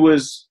he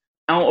was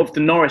out of the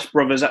Norris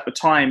brothers at the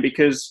time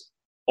because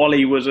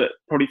Ollie was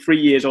probably 3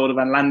 years older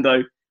than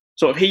Lando.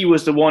 Sort of he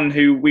was the one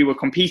who we were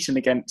competing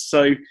against.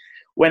 So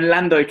when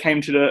Lando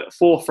came to the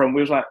forefront,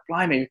 we was like,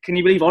 blimey, can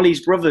you believe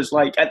Ollie's brother's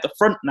like at the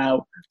front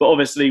now? But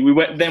obviously we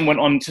went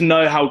on to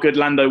know how good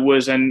Lando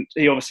was, and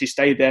he obviously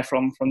stayed there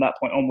from that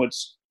point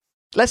onwards.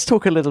 Let's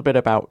talk a little bit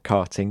about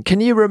karting.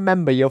 Can you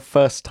remember your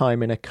first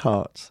time in a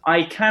kart?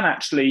 I can,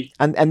 actually.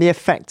 And the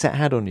effect it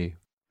had on you?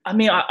 I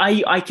mean,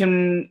 I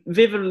can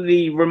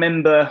vividly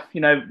remember,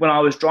 when I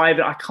was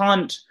driving. I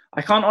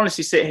can't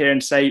honestly sit here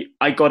and say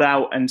I got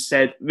out and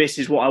said, this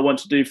is what I want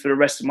to do for the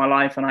rest of my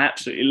life, and I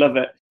absolutely love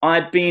it.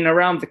 I'd been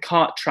around the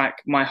kart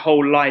track my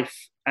whole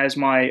life as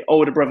my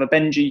older brother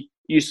Benji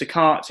used to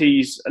kart.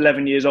 He's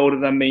 11 years older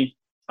than me.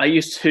 I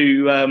used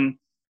to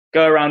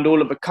go around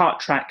all of the kart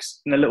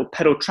tracks in a little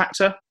pedal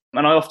tractor,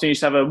 and I often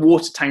used to have a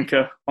water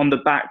tanker on the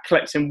back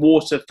collecting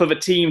water for the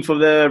team for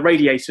the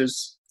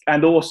radiators.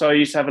 And also I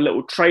used to have a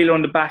little trailer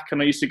on the back,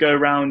 and I used to go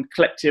around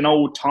collecting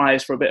old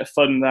tyres for a bit of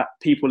fun that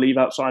people leave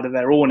outside of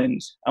their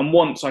awnings. And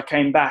once I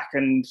came back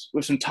and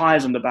with some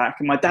tyres on the back,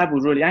 and my dad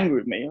was really angry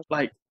with me.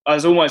 I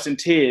was almost in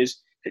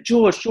tears.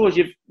 George,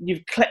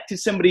 you've collected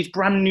somebody's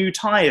brand new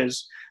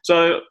tyres.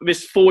 So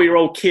this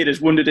 4-year-old kid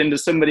has wandered into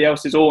somebody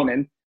else's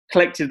awning,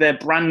 collected their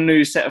brand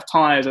new set of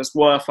tyres that's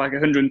worth like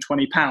 £120.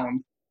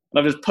 And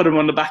I've just put them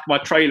on the back of my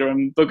trailer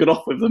and buggered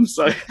off with them.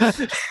 So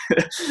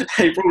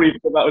they probably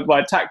thought that was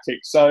my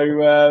tactic.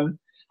 So,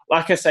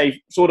 like I say,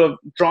 sort of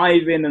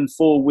driving and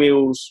 4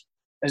 wheels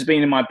has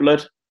been in my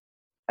blood.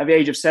 At the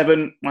age of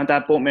 7, my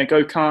dad bought me a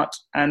go-kart,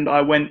 and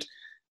I went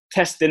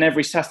testing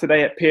every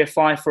Saturday at Pier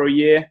 5 for a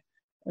year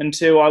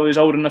until I was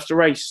old enough to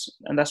race.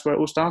 And that's where it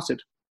all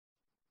started.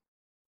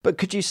 But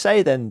could you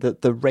say then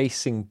that the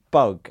racing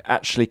bug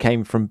actually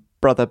came from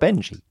brother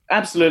Benji?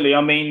 Absolutely. I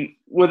mean,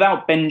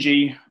 without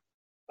Benji,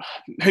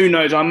 who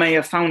knows, I may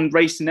have found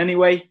racing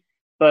anyway,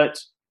 but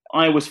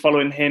I was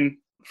following him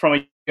from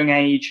a young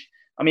age.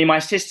 I mean, my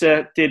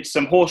sister did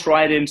some horse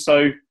riding,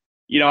 so,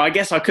 I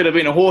guess I could have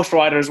been a horse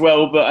rider as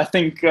well, but I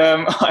think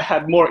I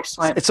had more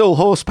excitement. It's all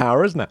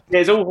horsepower, isn't it?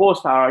 Yeah, it's all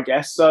horsepower, I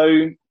guess.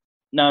 So,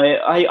 no,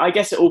 I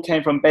guess it all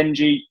came from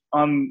Benji.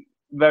 I'm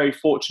very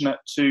fortunate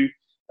to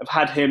have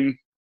had him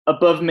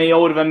above me,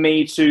 older than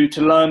me, to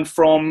learn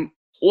from.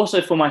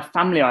 Also for my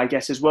family, I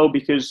guess, as well,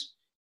 because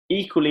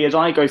equally as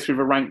I go through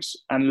the ranks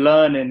and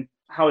learning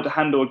how to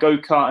handle a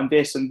go-kart and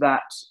this and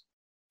that,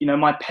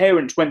 my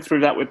parents went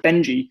through that with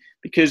Benji,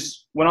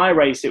 because when I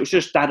raced, it was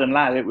just dad and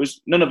lad. It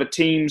was none of the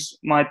teams.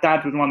 My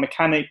dad was my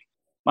mechanic.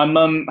 My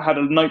mum had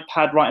a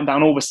notepad writing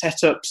down all the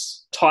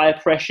setups, tyre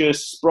pressure,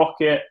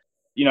 sprocket,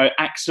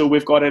 axle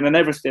we've got in and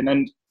everything.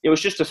 And it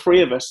was just the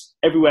three of us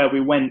everywhere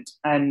we went.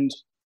 And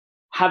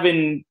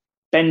having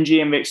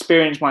Benji and the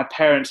experience my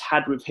parents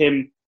had with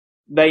him,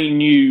 they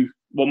knew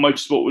what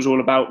motorsport was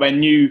all about. They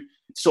knew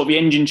sort of the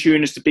engine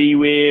tuners to be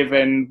with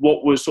and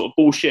what was sort of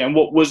bullshit and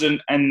what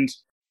wasn't. And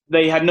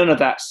they had none of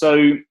that.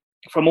 So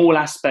from all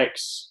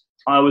aspects,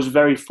 I was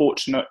very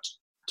fortunate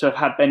to have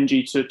had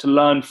Benji to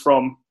learn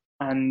from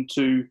and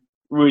to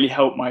really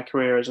help my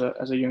career as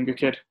a younger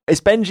kid. Is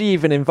Benji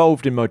even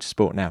involved in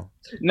motorsport now?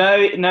 No,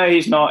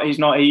 he's not. He's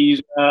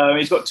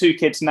got 2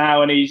 kids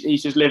now, and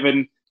he's just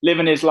living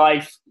his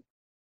life.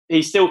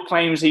 He still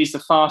claims he's the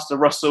faster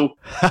Russell.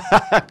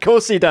 Of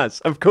course he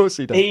does.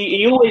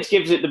 He always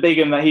gives it the big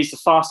one that he's the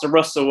faster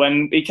Russell.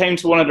 And he came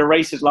to one of the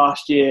races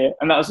last year,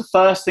 and that was the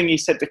first thing he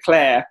said to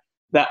Claire,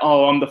 that,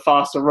 I'm the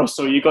faster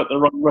Russell. You got the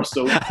wrong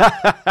Russell.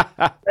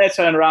 Claire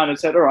turned around and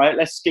said, all right,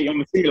 let's get you on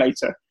the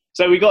simulator.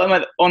 So we got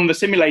him on the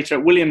simulator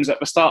at Williams at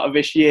the start of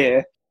this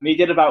year. He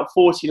did about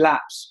 40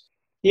 laps.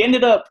 He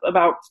ended up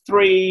about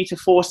 3 to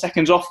 4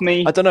 seconds off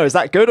me. I don't know, is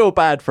that good or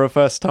bad for a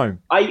first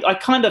time? I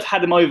kind of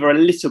had him over a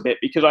little bit,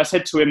 because I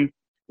said to him,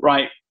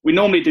 right, we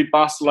normally do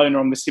Barcelona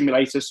on the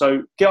simulator,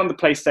 so get on the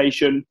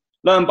PlayStation,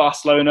 learn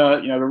Barcelona,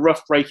 the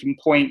rough braking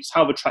points,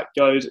 how the track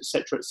goes,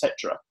 etc.,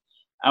 etc.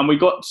 And we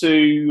got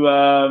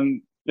to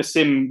the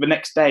sim the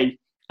next day,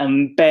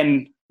 and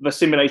Ben, the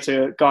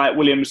simulator guy at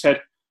Williams,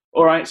 said,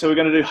 all right, so we're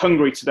going to do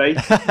Hungary today.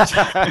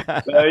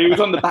 So he was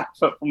on the back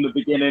foot from the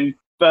beginning.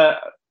 But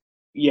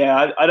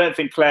yeah, I don't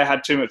think Claire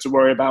had too much to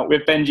worry about.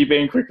 With Benji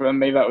being quicker than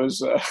me, that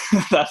was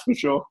that's for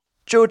sure.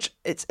 George,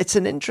 it's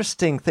an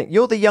interesting thing.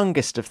 You're the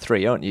youngest of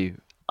 3, aren't you?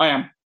 I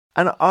am.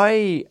 And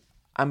I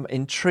am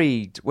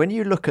intrigued when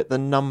you look at the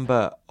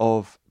number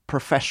of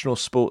professional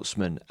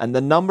sportsmen and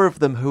the number of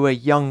them who are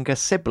younger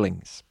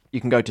siblings. You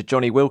can go to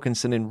Johnny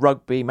Wilkinson in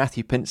rugby,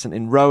 Matthew Pinsent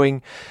in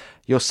rowing,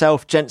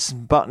 yourself,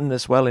 Jenson Button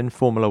as well in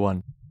Formula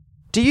One.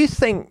 Do you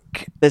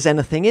think there's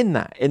anything in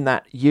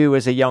that you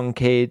as a young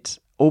kid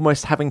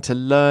almost having to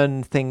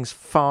learn things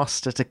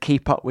faster to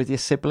keep up with your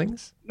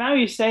siblings? Now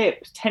you say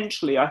it,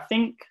 potentially. I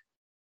think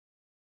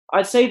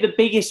I'd say the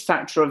biggest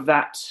factor of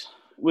that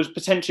was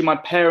potentially my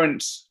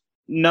parents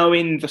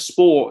knowing the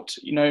sport.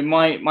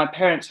 My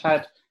parents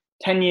had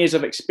 10 years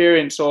of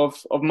experience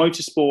of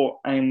motorsport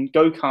and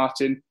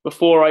go-karting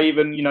before I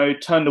even,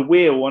 turned a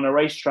wheel on a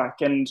racetrack.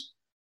 And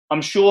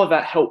I'm sure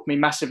that helped me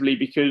massively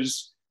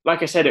because,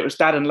 like I said, it was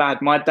dad and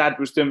lad. My dad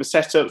was doing the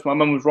setups. My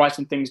mum was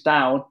writing things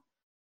down.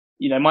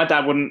 My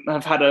dad wouldn't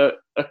have had a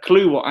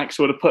clue what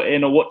axle to put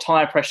in or what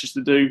tyre pressures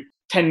to do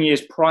 10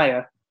 years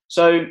prior.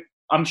 So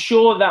I'm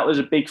sure that was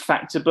a big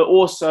factor. But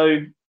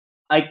also,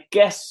 I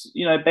guess,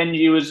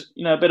 Benji was,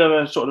 a bit of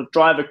a sort of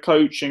driver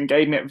coach and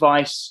gave me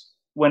advice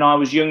when I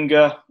was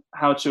younger,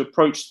 how to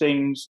approach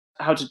things,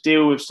 how to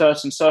deal with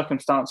certain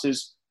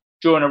circumstances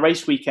during a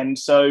race weekend.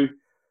 So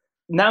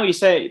now you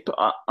say it,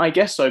 I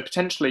guess so,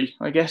 potentially.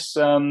 I guess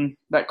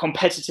that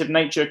competitive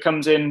nature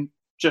comes in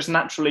just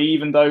naturally,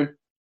 even though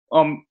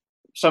I'm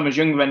so much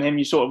younger than him,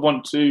 you sort of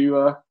want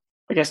to,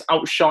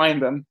 outshine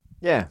them.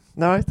 Yeah,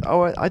 no,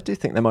 I do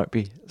think there might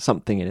be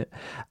something in it.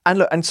 And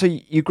look, and so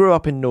you grew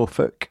up in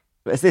Norfolk.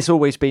 Has this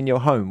always been your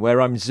home,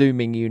 where I'm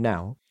zooming you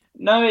now?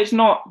 No, it's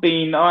not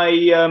been.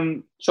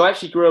 So I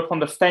actually grew up on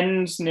the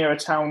Fens near a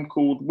town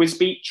called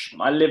Wisbech.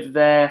 I lived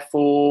there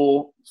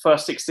for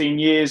first 16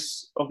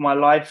 years of my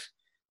life.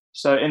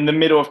 So in the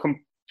middle of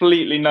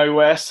completely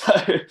nowhere. So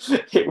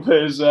it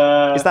was...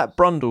 Is that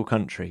Brundle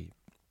country?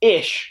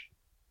 Ish.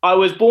 I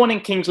was born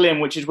in Kings Lynn,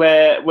 which is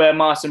where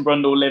Martin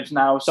Brundle lives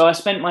now. So I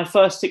spent my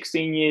first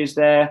 16 years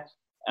there.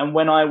 And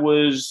when I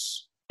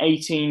was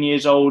 18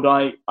 years old,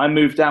 I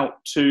moved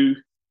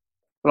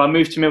I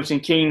moved to Milton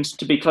Keynes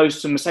to be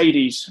close to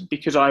Mercedes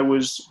because I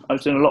was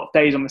doing a lot of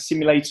days on the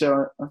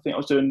simulator. I think I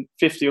was doing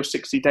 50 or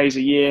 60 days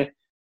a year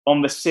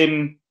on the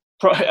sim.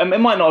 It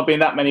might not have been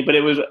that many, but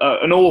it was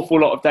an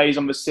awful lot of days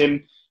on the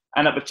sim.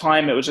 And at the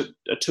time, it was a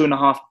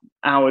 2.5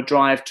 hour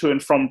drive to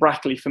and from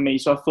Brackley for me.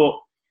 So I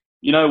thought,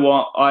 you know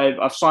what,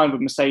 I've signed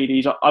with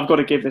Mercedes. I've got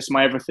to give this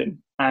my everything.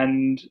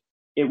 And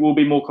it will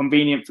be more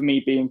convenient for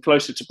me being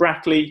closer to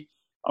Brackley.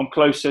 I'm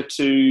closer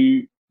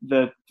to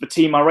the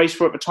team I raced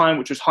for at the time,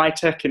 which was High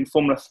Tech in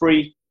Formula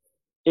 3.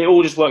 It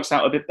all just works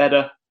out a bit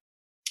better.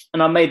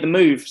 And I made the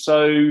move.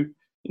 So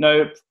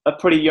a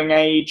pretty young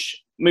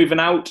age, moving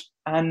out,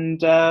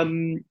 and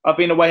I've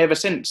been away ever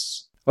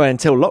since. Well,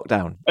 until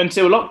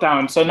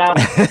lockdown. So now,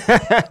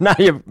 now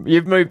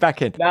you've moved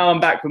back in. Now I'm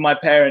back with my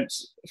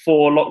parents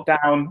for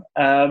lockdown.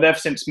 They've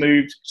since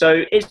moved,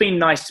 so it's been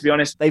nice, to be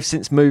honest. They've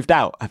since moved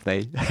out, have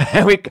they?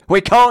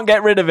 we can't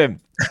get rid of him.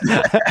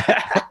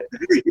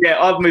 Yeah,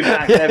 I've moved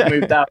back. They've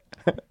moved out.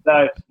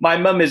 So my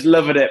mum is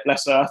loving it,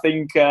 bless her. I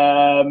think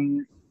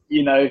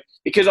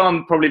because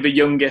I'm probably the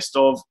youngest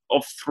of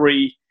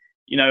three.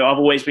 I've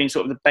always been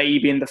sort of the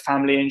baby in the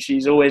family, and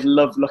she's always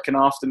loved looking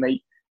after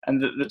me. And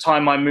the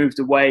time I moved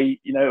away,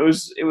 it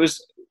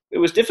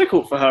was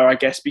difficult for her, I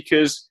guess,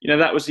 because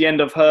that was the end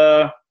of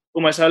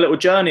almost her little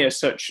journey as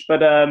such.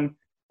 But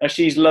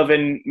she's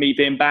loving me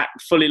being back,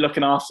 fully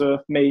looking after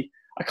me.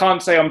 I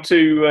can't say I'm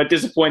too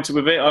disappointed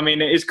with it. I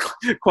mean, it is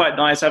quite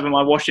nice having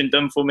my washing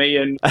done for me,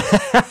 and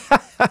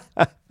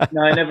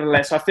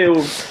nevertheless, I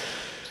feel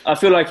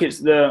like it's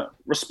the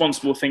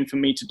responsible thing for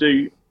me to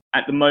do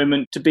at the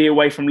moment, to be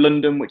away from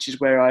London, which is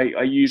where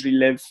I usually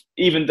live.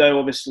 Even though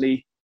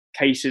obviously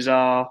cases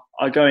are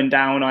going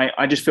down,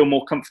 I just feel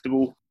more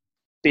comfortable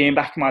being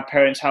back in my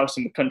parents' house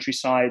in the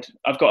countryside.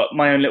 I've got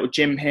my own little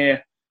gym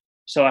here,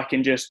 so I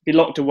can just be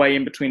locked away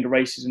in between the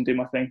races and do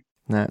my thing.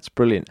 That's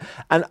brilliant.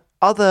 And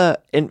other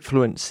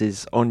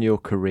influences on your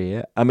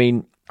career? I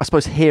mean, I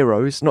suppose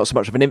heroes, not so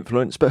much of an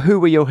influence, but who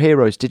were your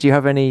heroes? Did you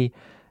have any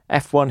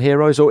F1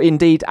 heroes, or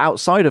indeed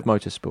outside of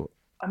motorsport?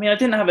 I mean, I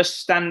didn't have a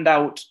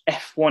standout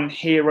F1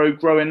 hero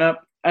growing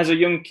up. As a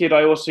young kid,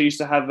 I also used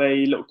to have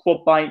a little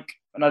quad bike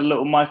and a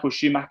little Michael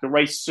Schumacher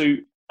race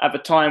suit. At the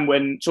time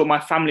when sort of my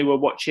family were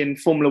watching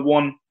Formula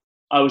One,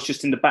 I was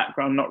just in the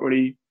background, not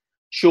really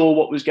sure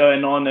what was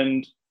going on.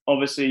 And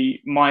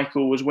obviously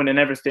Michael was winning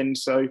everything.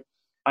 So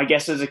I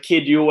guess as a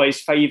kid, you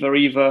always favour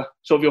either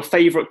sort of your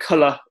favourite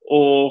colour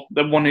or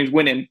the one who's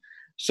winning.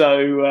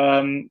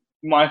 So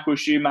Michael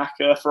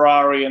Schumacher,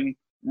 Ferrari and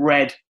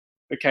red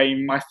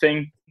became my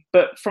thing.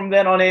 But from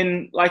then on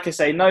in, like I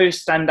say, no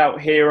standout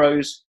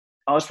heroes.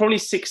 I was probably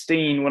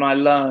 16 when I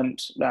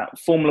learned that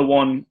Formula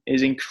One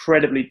is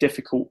incredibly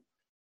difficult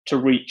to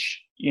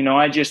reach.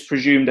 I just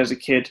presumed as a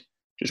kid,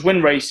 just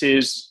win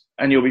races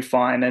and you'll be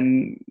fine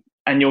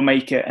and you'll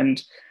make it.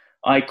 And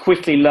I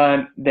quickly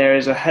learned there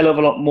is a hell of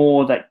a lot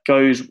more that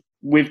goes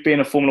with being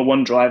a Formula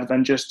One driver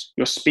than just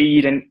your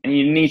speed. And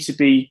you need to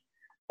be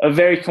a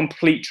very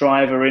complete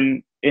driver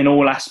in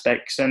all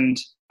aspects. And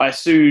I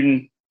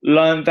soon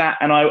learned that,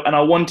 and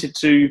I wanted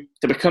to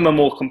become a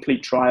more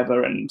complete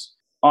driver. And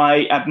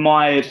I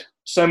admired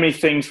so many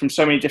things from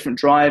so many different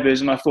drivers,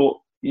 and I thought,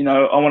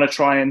 I want to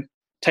try and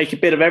take a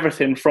bit of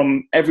everything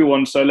from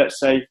everyone. So let's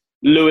say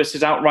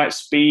Lewis's outright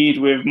speed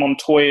with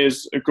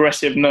Montoya's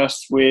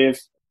aggressiveness,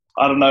 with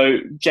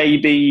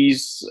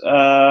JB's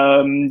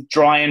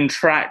dry and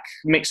track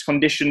mixed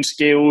condition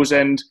skills,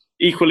 and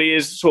equally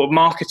his sort of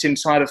marketing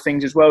side of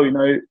things as well.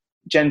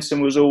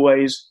 Jenson was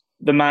always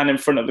the man in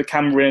front of the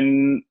camera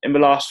in the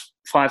last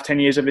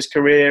 5-10 years of his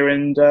career,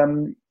 and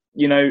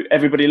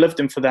everybody loved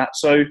him for that.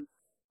 So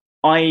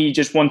I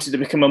just wanted to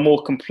become a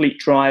more complete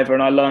driver,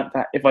 and I learnt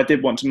that if I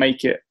did want to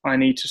make it, I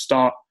need to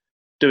start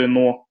doing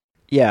more.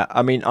 Yeah,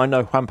 I mean, I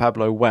know Juan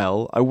Pablo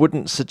well. I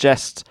wouldn't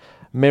suggest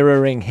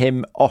mirroring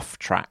him off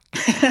track.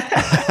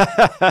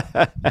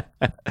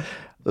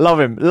 Love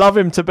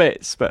him to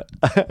bits, but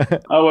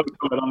I won't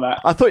comment on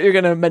that. I thought you were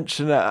going to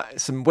mention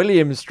some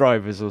Williams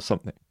drivers or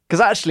something. Because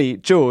actually,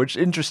 George,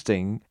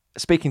 interesting,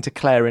 speaking to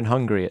Claire in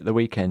Hungary at the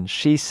weekend,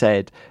 she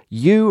said,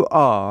 you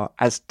are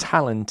as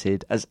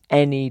talented as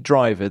any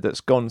driver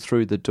that's gone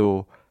through the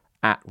door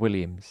at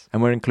Williams.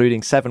 And we're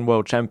including 7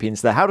 world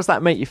champions there. How does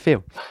that make you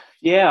feel?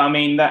 Yeah, I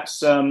mean,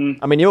 that's... I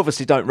mean, you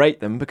obviously don't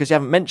rate them because you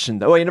haven't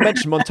mentioned them. Well, you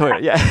mentioned Montoya,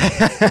 yeah.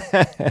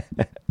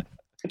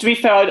 To be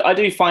fair, I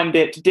do find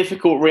it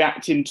difficult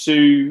reacting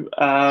to,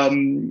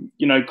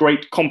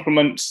 great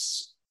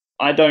compliments.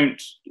 I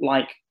don't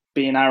like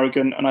being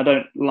arrogant, and I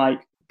don't like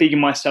bigging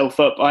myself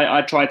up.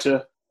 I try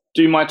to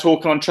do my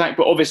talking on track,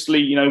 but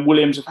obviously,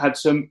 Williams have had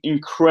some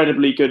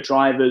incredibly good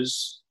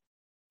drivers,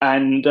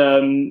 and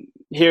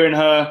hearing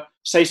her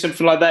say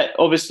something like that,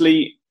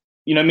 obviously,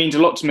 means a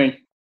lot to me.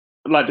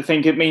 I'd like to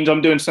think it means I'm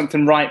doing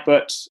something right,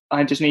 but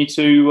I just need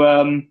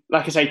to,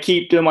 like I say,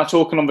 keep doing my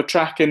talking on the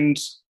track and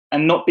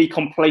not be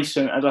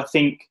complacent, as I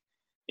think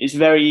it's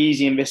very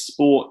easy in this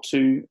sport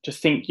to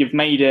think you've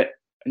made it.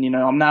 And,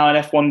 I'm now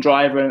an F1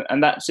 driver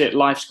and that's it,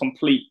 life's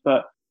complete.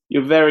 But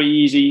you're very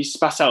easy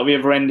spat out the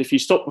other end if you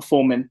stop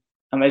performing.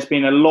 And there's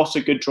been a lot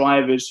of good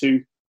drivers who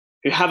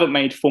haven't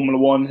made Formula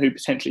One, who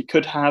potentially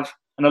could have,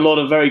 and a lot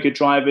of very good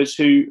drivers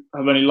who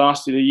have only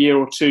lasted a year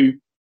or two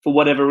for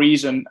whatever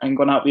reason and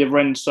gone out the other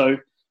end. So,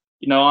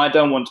 I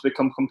don't want to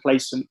become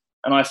complacent,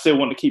 and I still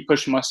want to keep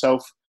pushing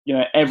myself,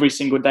 every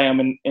single day I'm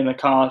in the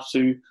car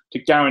to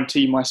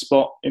guarantee my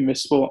spot in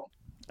this sport.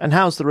 And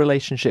how's the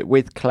relationship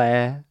with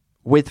Claire,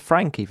 with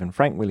Frank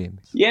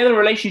Williams? Yeah, the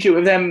relationship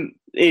with them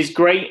is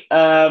great.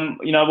 I've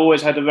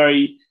always had a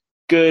very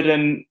good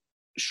and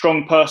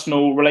strong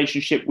personal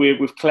relationship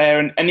with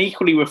Claire and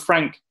equally with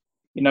Frank.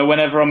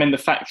 whenever I'm in the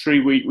factory,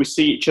 we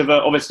see each other.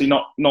 Obviously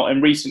not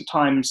in recent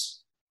times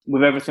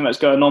with everything that's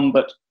going on,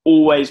 but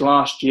always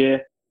last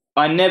year.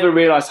 I never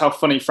realised how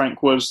funny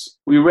Frank was.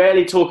 We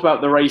rarely talk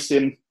about the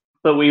racing,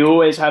 but we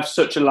always have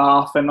such a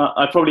laugh, and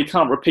I probably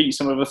can't repeat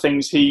some of the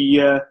things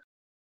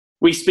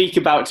we speak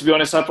about, to be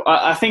honest.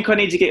 I think I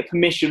need to get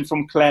permission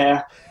from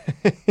Claire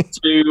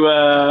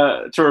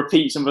to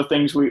repeat some of the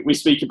things we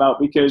speak about,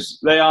 because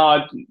they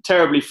are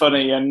terribly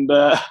funny, and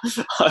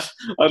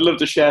I'd love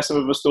to share some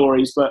of the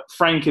stories. But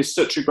Frank is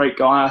such a great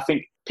guy. I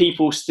think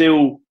people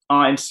still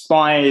are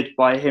inspired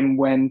by him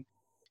when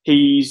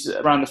he's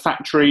around the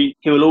factory.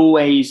 He will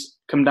always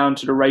come down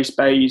to the race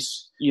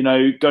bays,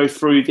 go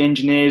through the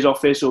engineer's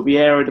office or the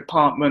aero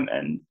department,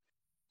 and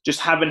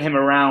just having him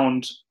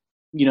around,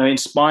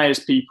 inspires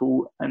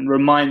people and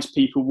reminds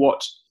people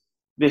what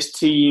this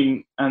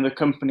team and the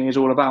company is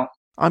all about.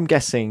 I'm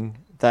guessing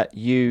that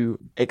you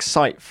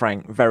excite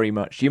Frank very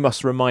much. You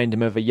must remind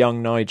him of a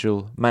young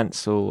Nigel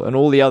Mansell and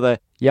all the other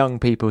young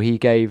people he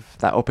gave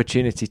that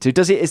opportunity to.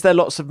 Is there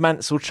lots of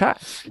Mansell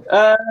chat?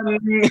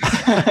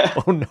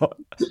 Or not?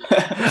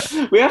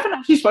 We haven't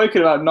actually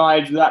spoken about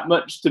Nigel that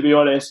much, to be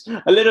honest.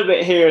 A little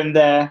bit here and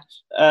there.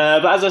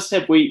 But as I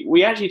said,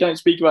 we actually don't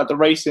speak about the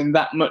racing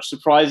that much,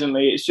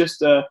 surprisingly. It's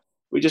just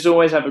we just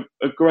always have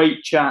a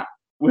great chat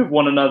with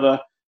one another.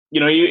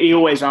 He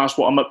always asks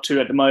what I'm up to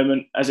at the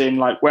moment, as in,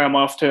 like, where I'm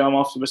off to. I'm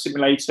off to the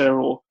simulator,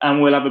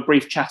 and we'll have a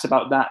brief chat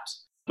about that.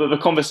 But the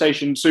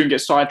conversation soon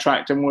gets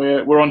sidetracked, and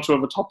we're on to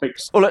other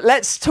topics. Well, look,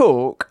 let's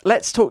talk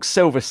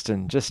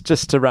Silverstone,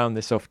 just to round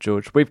this off,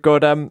 George. We've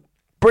got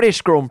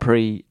British Grand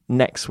Prix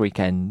next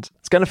weekend.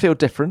 It's going to feel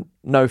different,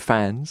 no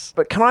fans.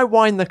 But can I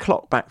wind the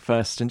clock back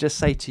first and just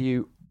say to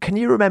you, can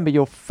you remember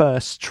your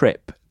first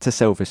trip to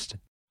Silverstone?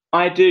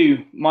 I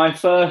do. My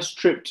first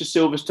trip to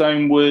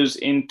Silverstone was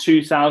in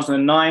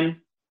 2009.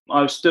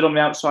 I was stood on the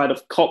outside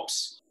of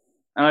Copse,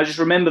 and I just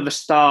remember the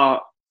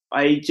start.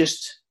 I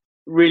just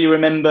really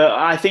remember,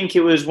 I think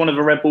it was one of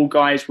the Red Bull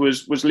guys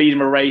was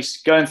leading a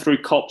race, going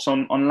through Copse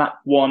on lap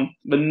 1.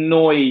 The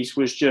noise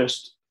was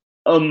just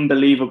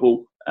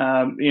unbelievable.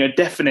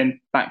 Deafening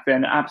back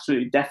then,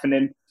 absolutely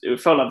deafening. It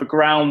felt like the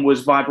ground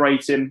was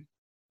vibrating.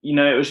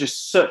 It was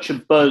just such a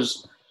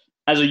buzz.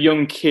 As a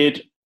young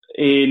kid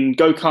in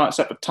go-karts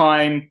at the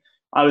time,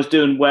 I was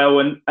doing well,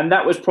 and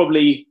that was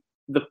probably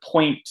the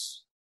point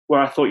where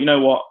I thought, you know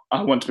what,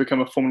 I want to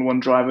become a Formula 1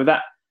 driver.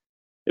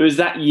 It was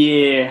that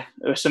year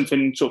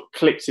something sort of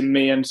clicked in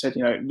me and said,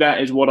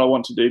 that is what I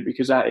want to do,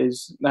 because that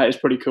is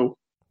pretty cool.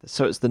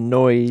 So it's the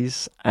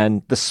noise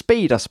and the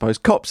speed, I suppose.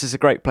 Copse is a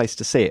great place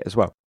to see it as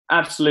well.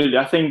 Absolutely.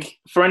 I think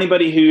for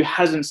anybody who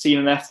hasn't seen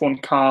an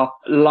F1 car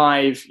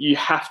live, you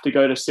have to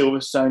go to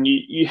Silverstone.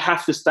 You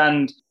have to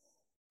stand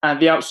at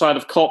the outside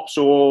of Copse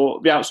or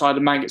the outside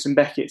of Maggots and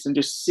Beckett's and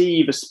just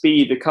see the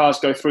speed the cars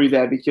go through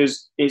there,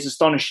 because it's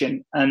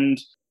astonishing.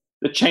 And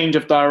the change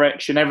of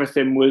direction,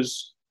 everything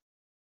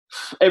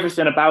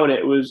about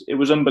it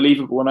was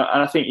unbelievable. And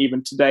I think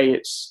even today,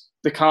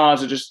 the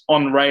cars are just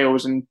on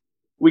rails, and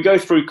we go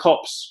through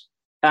Copse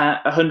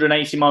at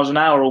 180 miles an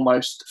hour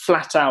almost,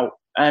 flat out,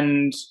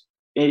 and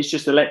it's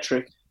just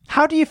electric.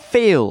 How do you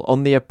feel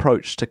on the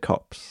approach to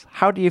Copse?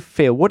 How do you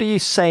feel? What are you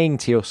saying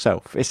to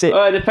yourself? It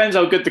depends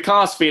how good the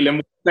car's feeling.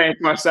 What I'm saying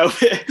to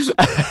myself.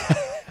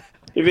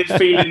 If it's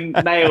feeling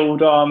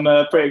nailed, I'm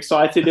pretty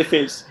excited. If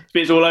it's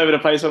all over the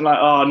place, I'm like,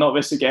 oh, not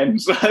this again.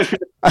 So.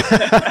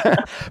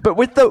 But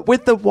with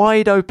the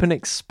wide open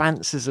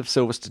expanses of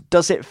Silverstone,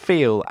 does it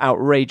feel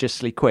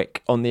outrageously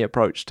quick on the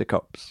approach to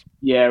Copse?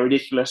 Yeah,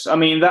 ridiculous. I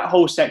mean, that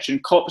whole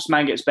section, Copse,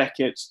 Maggots,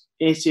 Beckett,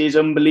 it is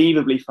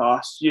unbelievably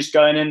fast. You're just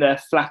going in there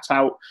flat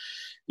out.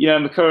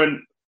 In the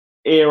current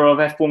era of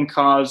F1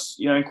 cars,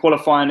 in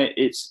qualifying,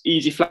 it's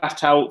easy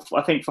flat out.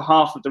 I think for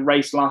half of the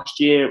race last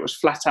year, it was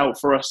flat out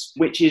for us,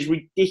 which is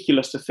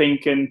ridiculous to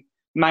think. And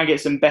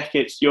Maggots and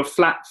Beckett, you're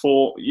flat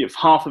for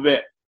half of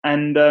it.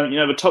 And,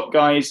 the top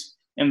guys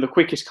in the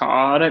quickest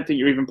car, I don't think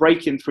you're even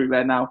braking through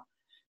there now.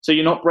 So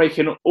you're not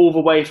braking all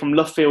the way from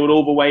Luffield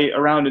all the way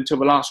around until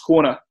the last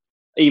corner.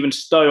 Even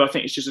Stowe, I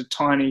think it's just a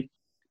tiny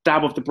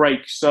dab of the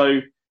brake. So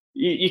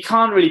you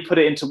can't really put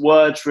it into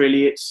words,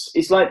 really.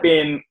 It's like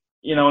being,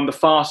 on the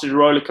fastest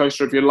roller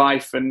coaster of your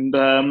life,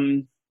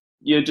 and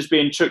you're just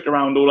being chucked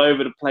around all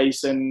over the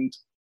place and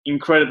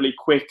incredibly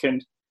quick,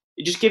 and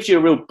it just gives you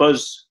a real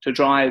buzz to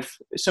drive.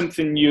 It's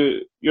something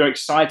you're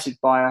excited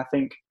by. I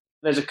think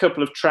there's a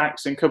couple of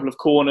tracks and a couple of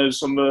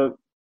corners on the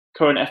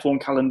current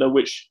F1 calendar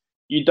which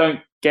you don't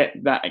get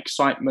that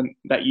excitement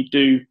that you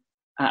do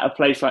at a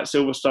place like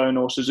Silverstone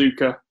or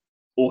Suzuka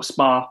or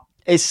Spa.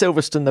 Is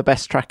Silverstone the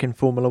best track in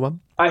Formula 1?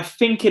 I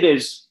think it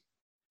is.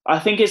 I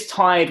think it's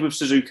tied with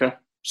Suzuka.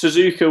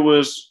 Suzuka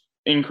was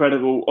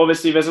incredible.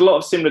 Obviously, there's a lot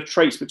of similar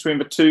traits between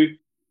the two.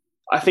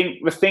 I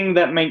think the thing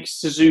that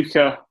makes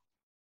Suzuka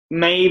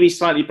maybe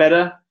slightly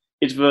better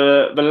is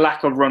the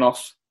lack of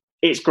runoff.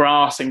 It's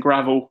grass and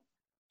gravel.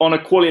 On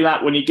a quali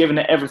lap, when you're giving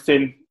it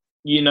everything,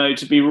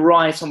 to be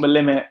right on the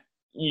limit,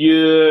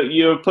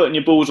 you're putting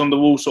your balls on the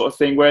wall sort of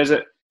thing. Whereas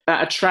at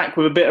at a track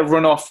with a bit of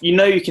runoff,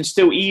 you can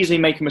still easily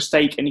make a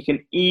mistake and you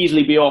can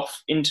easily be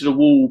off into the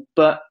wall,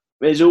 but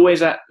there's always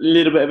that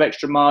little bit of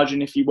extra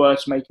margin if you were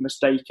to make a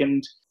mistake.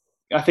 And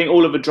I think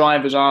all of the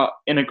drivers are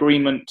in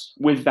agreement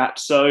with that.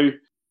 So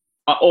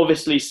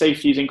obviously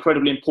safety is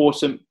incredibly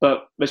important,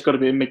 but there's got to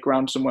be a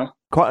mid-ground somewhere.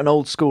 Quite an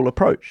old school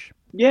approach.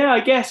 Yeah, I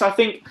guess. I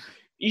think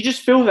you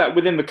just feel that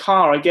within the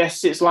car. I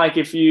guess it's like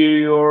if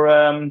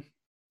you're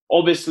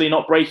obviously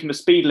not breaking the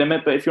speed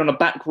limit, but if you're on a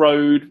back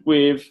road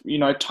with,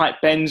 tight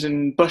bends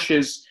and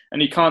bushes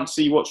and you can't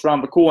see what's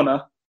around the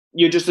corner,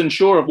 you're just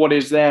unsure of what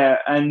is there.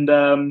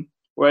 And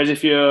whereas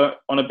if you're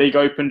on a big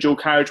open dual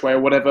carriageway or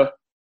whatever,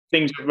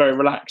 things are very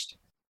relaxed.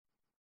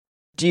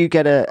 Do you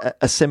get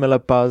a similar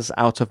buzz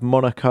out of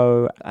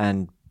Monaco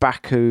and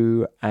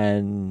Baku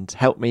and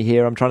help me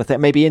here? I'm trying to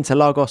think, maybe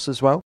Interlagos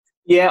as well?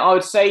 Yeah, I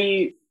would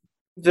say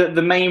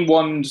the main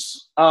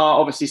ones are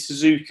obviously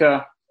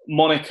Suzuka,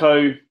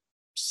 Monaco,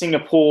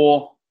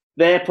 Singapore.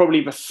 They're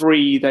probably the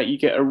three that you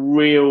get a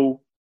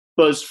real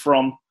buzz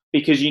from,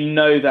 because you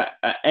know that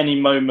at any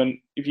moment,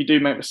 if you do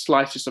make the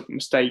slightest of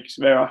mistakes,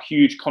 there are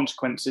huge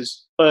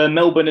consequences.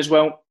 Melbourne as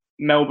well.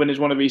 Melbourne is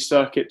one of these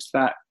circuits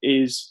that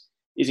is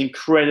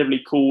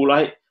incredibly cool.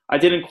 I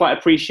didn't quite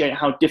appreciate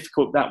how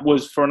difficult that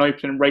was for an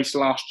opening race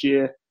last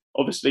year.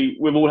 Obviously,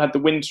 we've all had the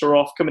winter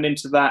off. Coming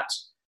into that,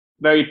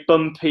 very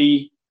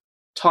bumpy,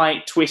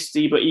 tight,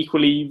 twisty, but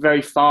equally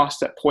very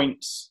fast at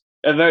points.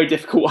 A very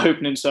difficult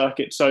opening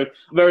circuit. So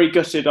very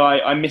gutted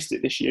I missed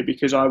it this year,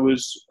 because I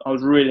was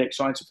really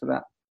excited for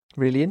that.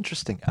 Really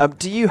interesting.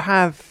 Do you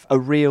have a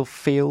real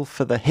feel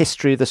for the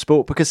history of the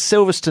sport? Because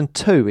Silverstone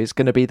 2 is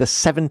going to be the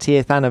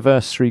 70th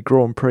anniversary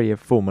Grand Prix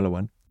of Formula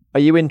One. Are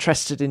you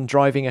interested in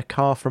driving a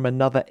car from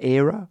another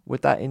era?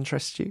 Would that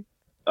interest you?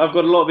 I've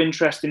got a lot of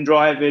interest in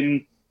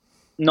driving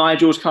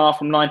Nigel's car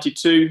from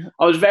 92.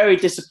 I was very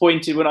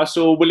disappointed when I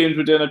saw Williams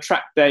were doing a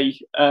track day.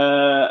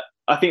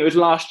 I think it was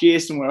last year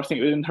somewhere. I think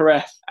it was in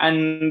Jerez.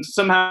 And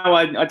somehow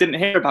I didn't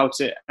hear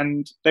about it.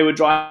 And they were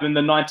driving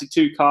the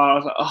 92 car. I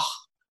was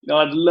like,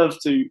 I'd love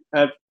to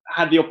have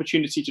had the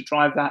opportunity to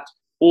drive that.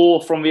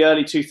 Or from the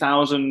early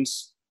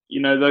 2000s,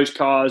 those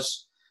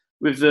cars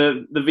with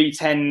the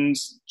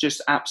V10s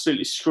just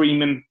absolutely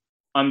screaming,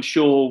 I'm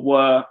sure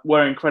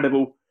were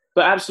incredible.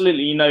 But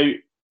absolutely,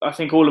 I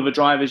think all of the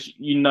drivers,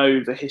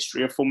 the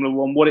history of Formula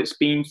One, what it's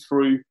been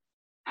through,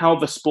 how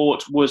the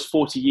sport was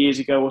 40 years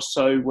ago or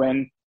so,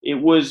 when it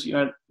was,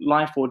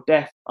 life or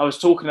death. I was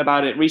talking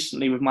about it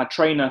recently with my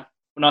trainer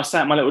when I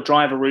sat in my little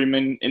driver room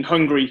in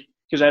Hungary,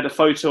 because I had a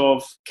photo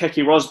of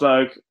Keke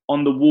Rosberg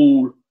on the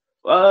wall.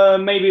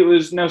 Maybe it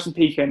was Nelson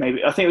Piquet,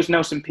 I think it was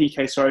Nelson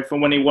Piquet, from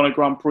when he won a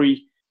Grand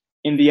Prix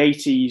in the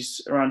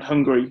 80s around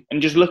Hungary.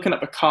 And just looking at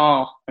the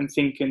car and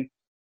thinking,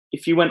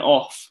 if you went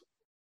off,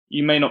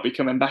 you may not be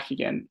coming back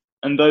again.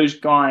 And those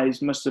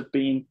guys must have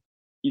been,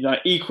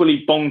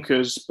 equally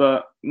bonkers,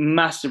 but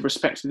massive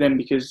respect to them,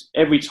 because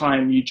every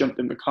time you jumped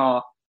in the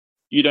car,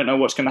 you don't know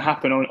what's going to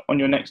happen on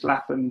your next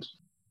lap. And,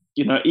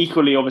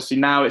 equally, obviously,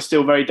 now it's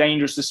still very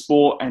dangerous, the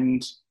sport.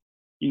 And,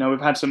 we've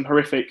had some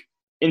horrific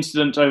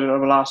incidents over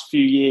the last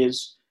few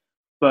years.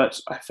 But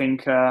I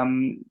think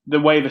the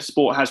way the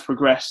sport has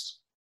progressed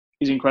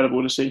is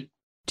incredible to see.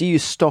 Do you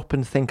stop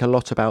and think a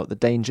lot about the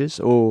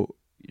dangers, or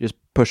you just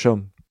push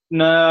on?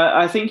 No,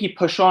 I think you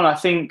push on. I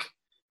think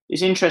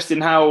it's interesting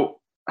how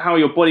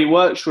your body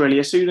works, really.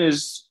 As soon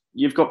as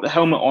you've got the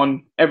helmet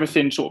on,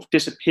 everything sort of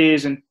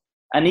disappears. And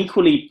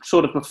equally,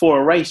 sort of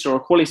before a race or a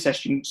quali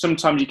session,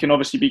 sometimes you can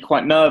obviously be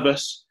quite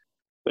nervous.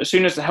 But as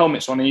soon as the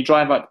helmet's on and you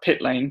drive out the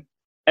pit lane,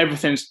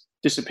 everything's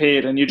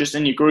disappeared and you're just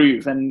in your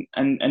groove and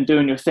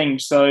doing your thing.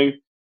 So,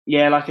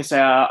 yeah, like I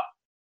say,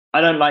 I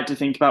don't like to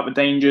think about the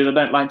dangers. I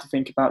don't like to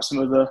think about some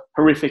of the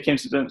horrific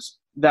incidents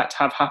that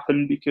have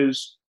happened,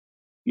 because,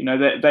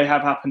 they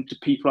have happened to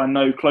people I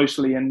know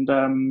closely, and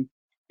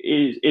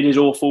it is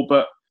awful,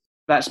 but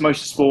that's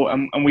most of sport,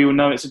 and we all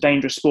know it's a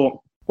dangerous sport.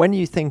 When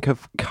you think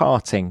of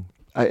karting,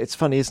 it's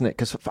funny, isn't it?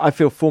 Because I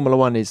feel Formula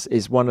One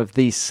is one of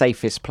the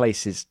safest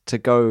places to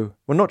go.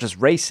 Well, not just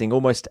racing,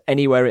 almost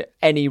anywhere,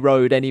 any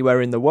road,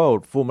 anywhere in the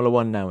world. Formula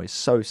One now is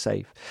so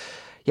safe.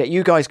 Yet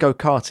you guys go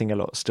karting a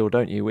lot still,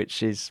 don't you?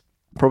 Which is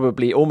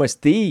probably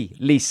almost the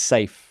least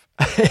safe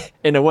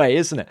in a way,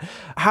 isn't it?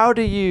 How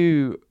do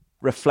you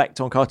reflect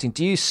on karting?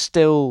 Do you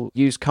still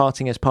use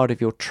karting as part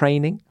of your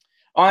training?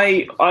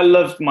 I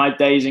loved my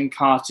days in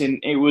karting.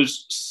 It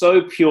was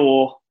so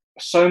pure,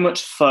 so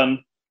much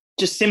fun,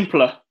 just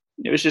simpler.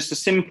 It was just a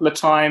simpler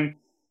time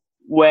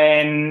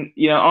when,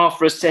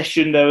 after a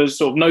session, there was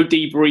sort of no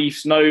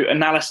debriefs, no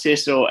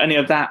analysis or any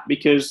of that,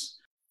 because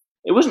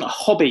it wasn't a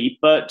hobby.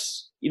 But,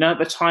 at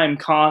the time,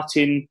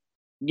 karting,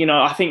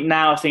 I think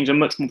now things are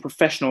much more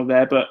professional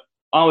there, but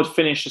I would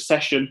finish a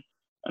session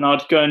and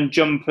I'd go and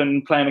jump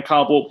and play in a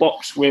cardboard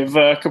box with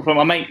a couple of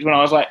my mates when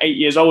I was like 8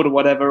 years old or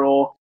whatever,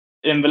 or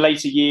in the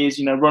later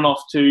years, run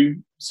off to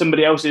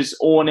somebody else's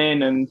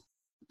awning and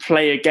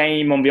play a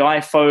game on the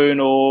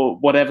iPhone or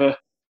whatever.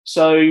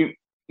 So,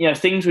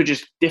 things were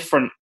just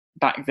different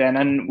back then,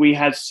 and we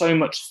had so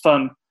much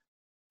fun.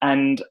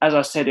 And as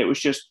I said, it was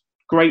just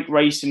great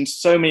racing,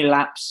 so many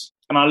laps,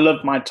 and I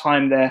loved my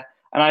time there.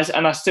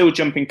 And I still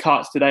jump in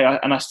karts today,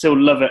 and I still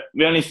love it.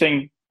 The only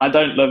thing I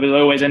don't love is I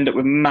always end up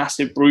with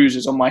massive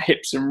bruises on my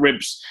hips and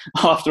ribs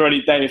after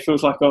any day. It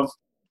feels like I've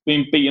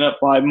been beaten up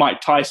by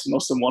Mike Tyson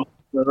or someone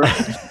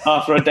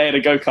after a day at a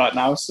go-kart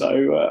now.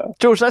 So,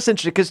 George, that's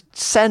interesting because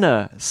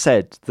Senna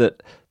said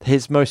that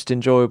his most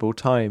enjoyable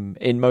time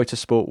in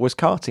motorsport was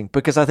karting,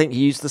 because I think he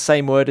used the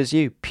same word as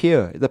you,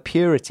 pure, the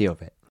purity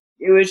of it.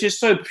 It was just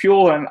so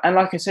pure. And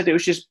like I said, it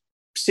was just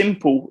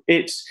simple.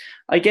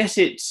 I guess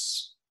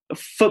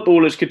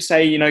footballers could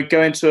say, you know,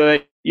 going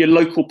to your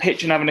local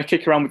pitch and having a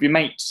kick around with your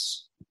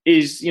mates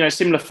is, you know,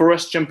 similar for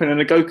us jumping in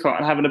a go-kart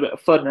and having a bit of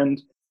fun.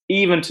 And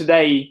even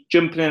today,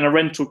 jumping in a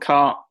rental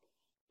car,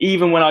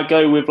 even when I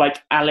go with like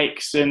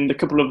Alex and a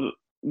couple of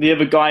the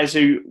other guys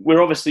who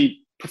we're obviously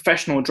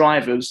professional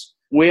drivers,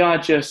 we are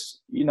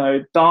just, you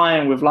know,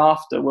 dying with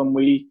laughter when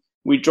we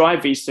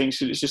drive these things,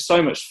 because it's just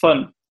so much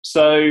fun.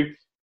 So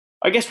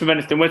I guess with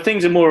anything, when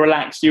things are more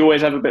relaxed, you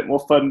always have a bit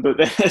more fun. But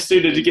then as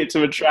soon as you get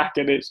to a track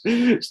and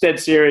it's dead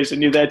serious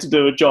and you're there to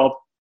do a job,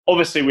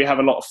 obviously we have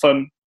a lot of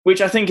fun,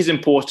 which I think is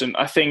important.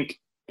 I think,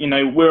 you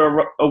know,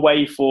 we're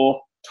away for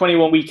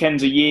 21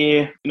 weekends a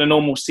year in a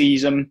normal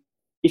season.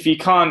 If you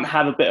can't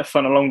have a bit of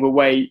fun along the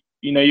way,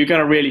 you know, you're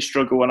going to really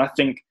struggle. And I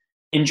think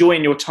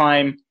enjoying your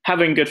time,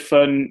 having good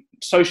fun,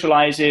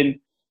 socialising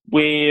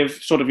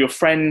with sort of your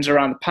friends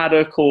around the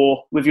paddock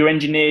or with your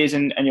engineers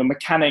and your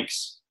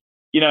mechanics,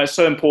 you know, it's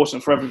so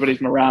important for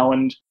everybody's morale.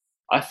 And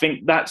I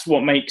think that's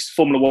what makes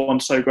Formula One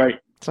so great.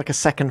 It's like a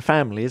second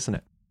family, isn't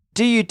it?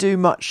 Do you do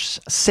much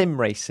sim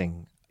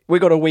racing? We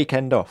got a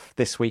weekend off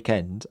this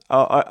weekend.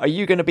 Are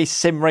you going to be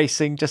sim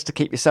racing just to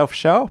keep yourself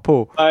sharp,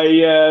 or?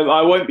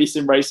 I won't be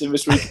sim racing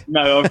this week.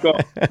 No, I've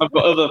got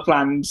other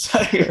plans.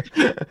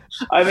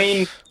 I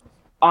mean,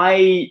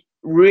 I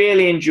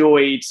really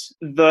enjoyed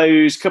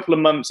those couple of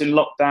months in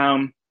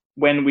lockdown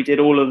when we did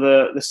all of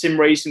the sim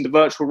racing, the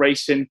virtual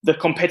racing, the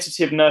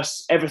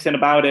competitiveness, everything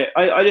about it.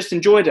 I just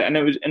enjoyed it, and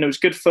it was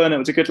good fun. It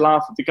was a good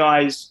laugh with the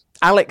guys.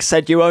 Alex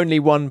said you only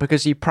won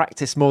because you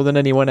practiced more than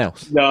anyone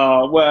else.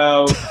 No,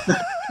 well,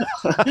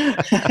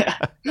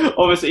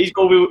 obviously he's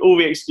got all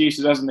the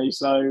excuses, hasn't he?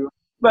 So,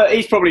 but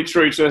he's probably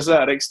true to a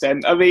certain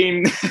extent. I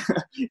mean,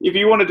 if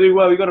you want to do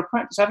well, you've got to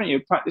practice, haven't you?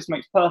 Practice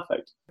makes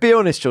perfect. Be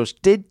honest, George,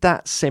 did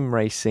that sim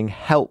racing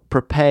help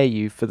prepare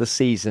you for the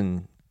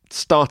season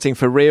starting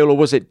for real, or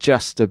was it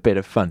just a bit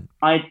of fun?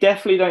 I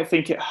definitely don't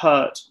think it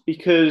hurt,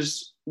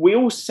 because we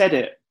all said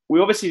it. We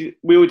all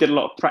did a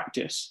lot of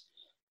practice.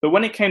 But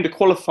when it came to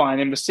qualifying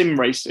in the sim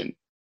racing,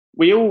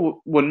 we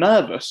all were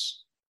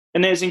nervous.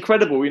 And it's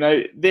incredible. You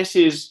know, this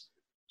is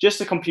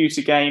just a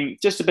computer game,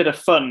 just a bit of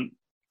fun.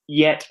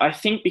 Yet I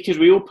think because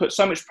we all put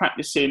so much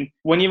practice in,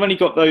 when you've only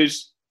got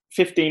those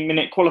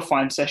 15-minute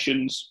qualifying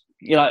sessions,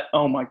 you're like,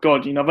 oh my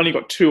God, you know, I've only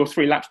got 2 or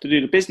 3 laps to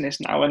do the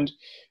business now. And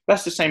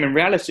that's the same in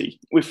reality.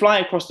 We fly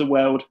across the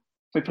world,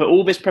 we put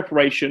all this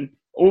preparation,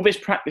 all this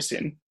practice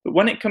in, but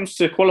when it comes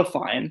to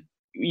qualifying,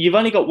 you've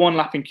only got 1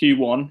 lap in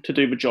Q1 to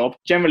do the job.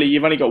 Generally,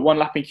 you've only got 1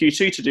 lap in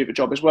Q2 to do the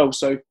job as well.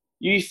 So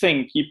you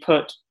think you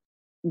put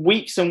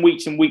weeks and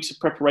weeks and weeks of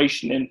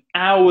preparation in,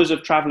 hours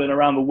of traveling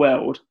around the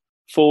world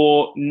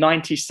for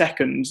 90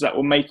 seconds that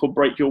will make or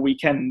break your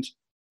weekend.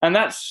 And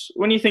that's,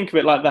 when you think of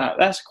it like that,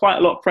 that's quite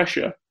a lot of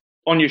pressure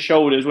on your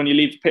shoulders when you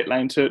leave the pit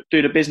lane to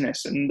do the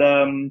business. And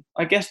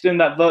I guess doing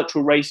that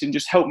virtual racing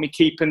just helped me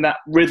keep in that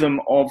rhythm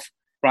of,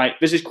 right,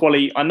 this is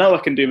quali. I know I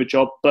can do the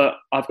job, but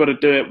I've got to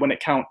do it when it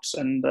counts.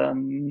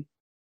 And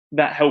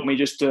that helped me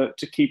just to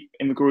keep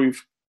in the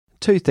groove.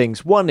 2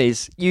 things. One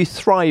is you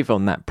thrive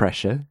on that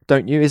pressure,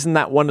 don't you? Isn't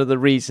that one of the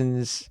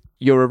reasons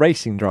you're a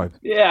racing driver?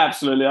 Yeah,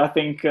 absolutely. I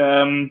think,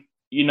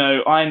 you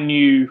know, I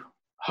knew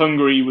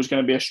Hungary was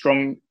going to be a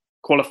strong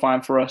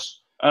qualifying for us.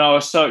 And I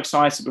was so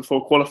excited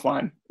before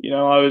qualifying. You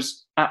know, I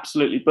was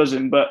absolutely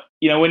buzzing. But,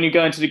 you know, when you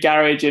go into the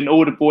garage and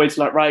all the boys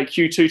like, right,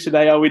 Q2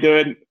 today, are we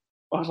doing?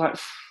 I was like,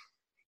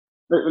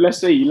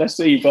 let's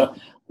see. But,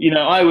 you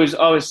know, I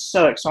was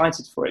so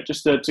excited for it,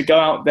 just to go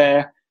out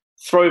there,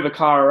 throw the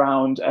car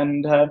around.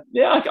 And,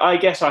 I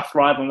guess I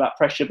thrive on that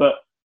pressure. But,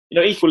 you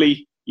know,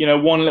 equally, you know,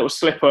 one little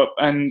slip up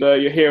and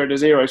you're here at a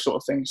zero sort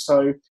of thing.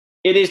 So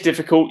it is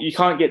difficult. You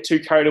can't get too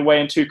carried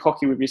away and too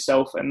cocky with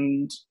yourself.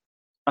 And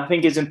I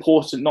think it's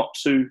important not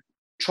to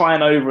try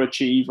and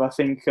overachieve. I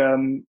think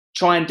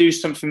try and do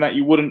something that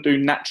you wouldn't do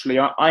naturally.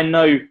 I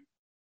know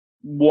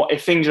what,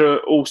 if things are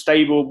all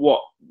stable,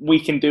 what we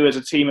can do as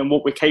a team and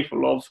what we're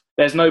capable of.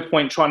 There's no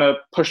point trying to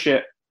push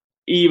it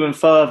even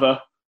further,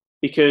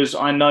 because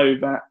I know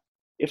that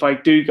if I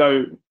do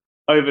go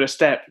over the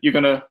step, you're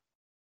going to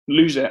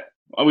lose it.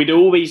 We do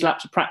all these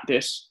laps of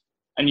practice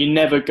and you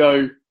never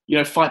go, you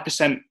know,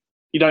 5%,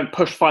 you don't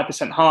push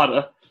 5%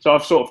 harder. So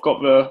I've sort of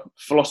got the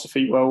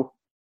philosophy, well,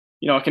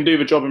 you know, I can do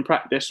the job in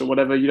practice or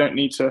whatever. You don't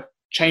need to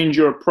change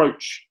your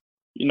approach.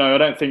 You know, I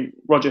don't think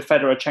Roger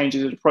Federer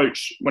changes his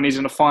approach when he's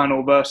in a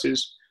final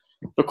versus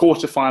the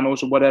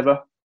quarterfinals or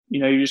whatever. You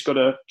know, you just got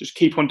to just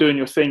keep on doing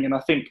your thing. And I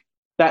think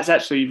that's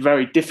actually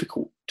very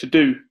difficult to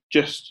do,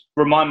 just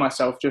remind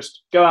myself,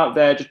 just go out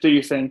there, just do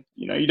your thing.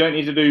 You know, you don't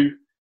need to do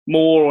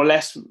more or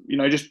less, you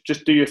know,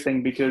 just do your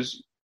thing,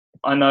 because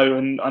I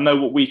know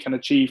what we can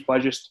achieve by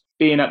just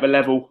being at the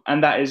level.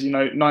 And that is, you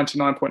know,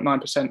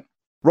 99.9%.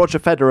 Roger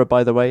Federer,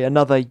 by the way,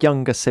 another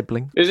younger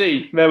sibling. Is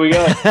he? There we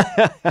go.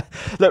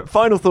 Look,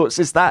 final thoughts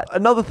is that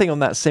another thing on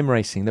that sim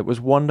racing that was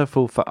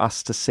wonderful for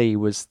us to see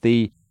was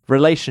the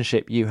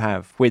relationship you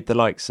have with the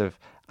likes of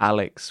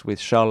Alex, with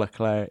Charles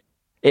Leclerc.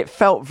 It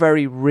felt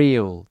very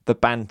real, the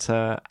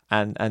banter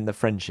and the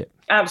friendship.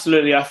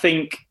 Absolutely. I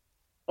think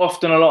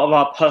often a lot of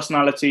our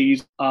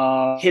personalities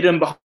are hidden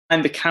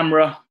behind the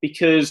camera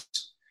because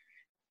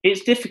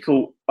it's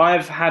difficult.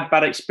 I've had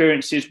bad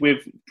experiences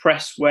with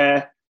press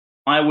where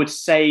I would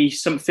say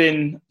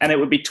something and it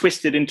would be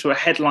twisted into a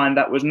headline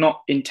that was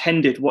not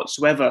intended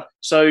whatsoever.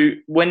 So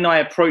when I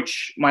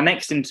approach my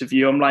next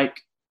interview, I'm like,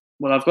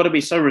 well, I've got to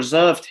be so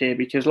reserved here,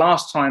 because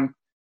last time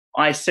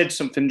I said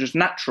something just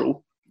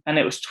natural and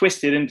it was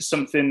twisted into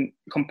something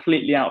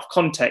completely out of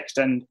context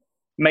and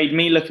made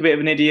me look a bit of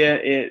an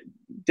idiot. It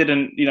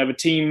didn't, you know, the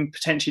team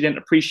potentially didn't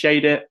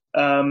appreciate it.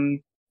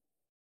 And,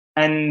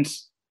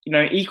 you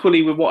know,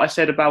 equally with what I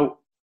said about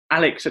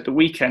Alex at the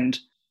weekend,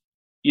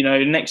 you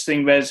know, next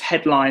thing there's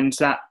headlines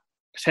that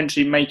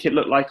potentially make it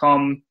look like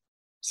I'm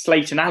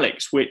slating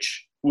Alex,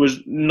 which was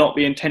not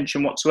the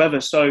intention whatsoever.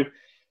 So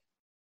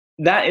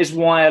that is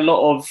why a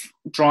lot of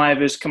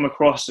drivers come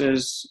across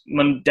as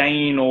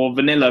mundane or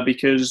vanilla,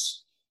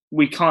 because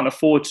we can't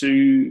afford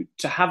to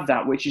have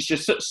that, which is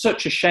just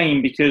such a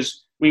shame,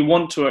 because we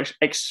want to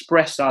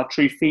express our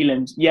true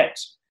feelings. Yet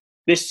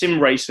this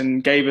sim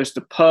racing gave us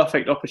the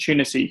perfect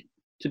opportunity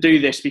to do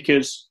this,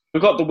 because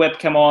we've got the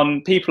webcam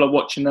on, people are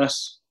watching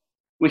us.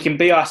 We can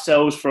be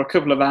ourselves for a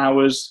couple of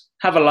hours,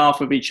 have a laugh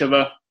with each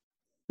other.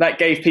 That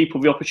gave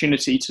people the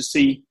opportunity to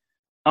see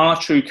our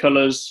true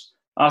colours,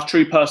 our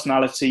true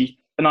personality.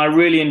 And I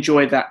really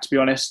enjoyed that, to be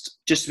honest,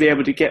 just to be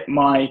able to get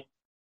my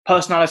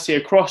personality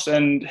across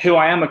and who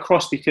I am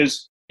across,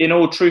 because in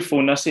all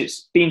truthfulness,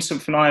 it's been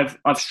something I've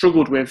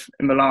struggled with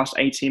in the last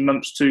 18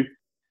 months to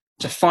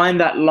find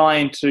that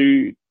line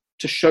to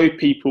show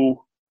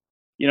people,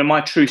 you know, my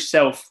true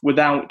self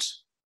without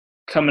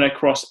coming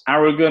across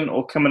arrogant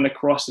or coming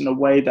across in a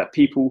way that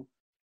people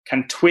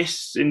can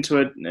twist into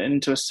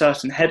a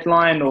certain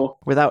headline, or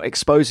without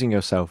exposing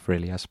yourself,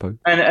 really, I suppose.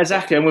 And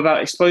exactly, and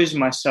without exposing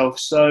myself.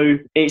 So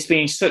it's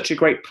been such a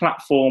great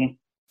platform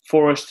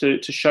for us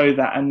to show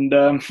that, and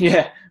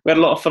yeah, we had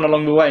a lot of fun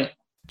along the way.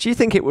 Do you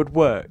think it would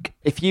work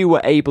if you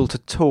were able to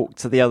talk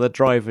to the other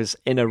drivers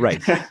in a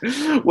race?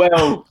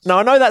 Well, now,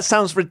 I know that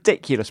sounds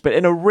ridiculous, but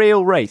in a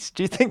real race,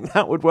 do you think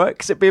that would work?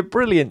 Because it'd be a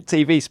brilliant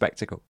TV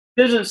spectacle.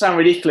 It doesn't sound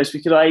ridiculous,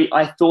 because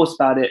I thought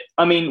about it.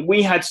 I mean,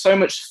 we had so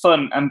much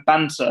fun and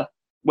banter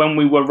when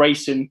we were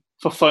racing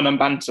for fun and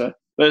banter.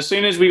 But as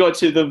soon as we got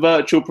to the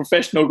virtual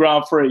professional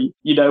Grand Prix,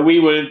 you know, we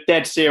were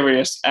dead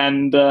serious.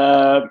 And,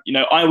 you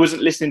know, I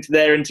wasn't listening to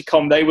their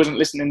intercom. They wasn't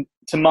listening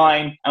to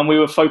mine. And we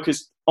were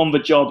focused on the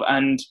job.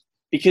 And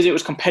because it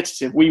was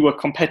competitive, we were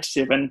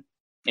competitive. And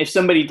if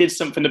somebody did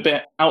something a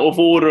bit out of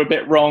order, a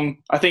bit wrong,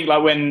 I think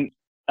like when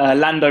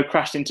Lando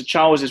crashed into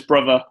Charles's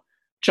brother,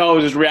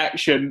 Charles's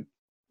reaction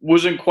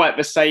wasn't quite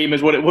the same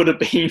as what it would have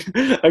been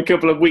a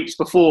couple of weeks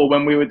before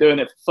when we were doing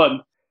it for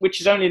fun,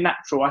 which is only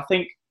natural. I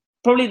think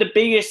probably the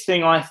biggest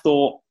thing I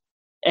thought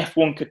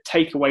F1 could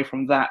take away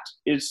from that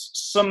is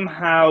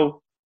somehow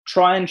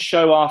try and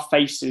show our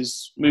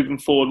faces moving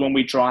forward when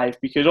we drive,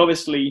 because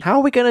obviously... How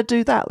are we going to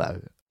do that,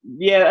 though?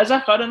 Yeah,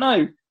 exactly. I don't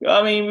know.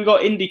 I mean, we've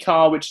got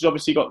IndyCar, which has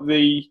obviously got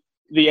the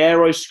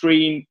aero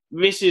screen.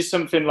 This is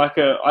something like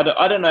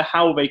I don't know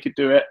how they could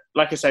do it,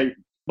 like I say,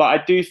 but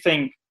I do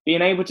think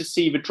being able to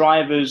see the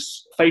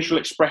drivers' facial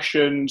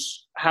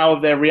expressions, how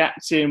they're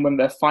reacting when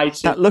they're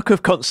fighting. That look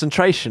of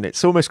concentration,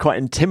 it's almost quite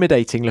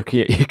intimidating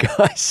looking at you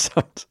guys.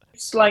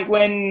 It's like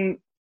when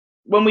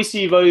we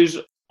see those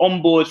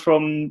onboards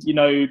from, you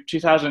know,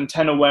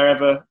 2010 or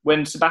wherever,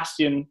 when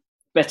Sebastian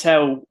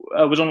Vettel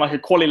was on like a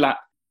quali lap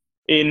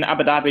in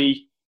Abu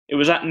Dhabi. It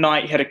was at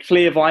night, he had a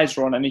clear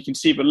visor on, and you can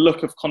see the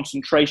look of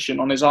concentration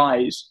on his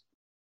eyes.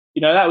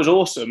 You know, that was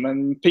awesome,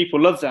 and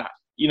people love that.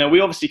 You know,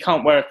 we obviously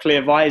can't wear a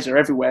clear visor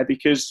everywhere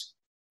because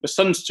the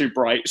sun's too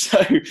bright.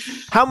 So,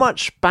 how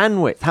much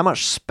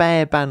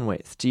spare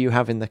bandwidth do you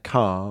have in the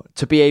car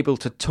to be able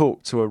to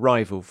talk to a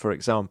rival, for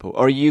example?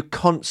 Or are you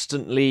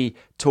constantly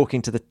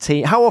talking to the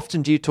team? How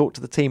often do you talk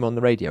to the team on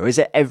the radio? Is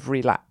it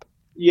every lap?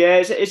 Yeah,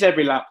 it's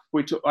every lap.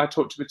 I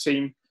talk to the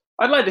team.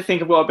 I'd like to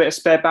think I've got a bit of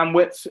spare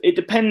bandwidth. It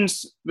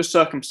depends the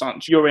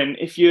circumstance you're in.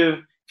 If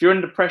you're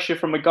under pressure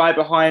from a guy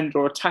behind,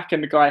 or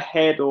attacking the guy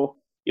ahead, or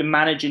you're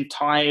managing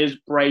tyres,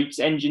 brakes,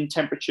 engine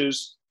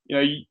temperatures, you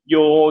know,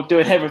 you're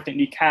doing everything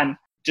you can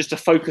just to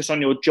focus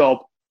on your job.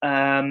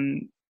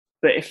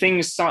 But if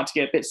things start to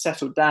get a bit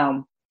settled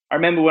down, I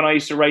remember when I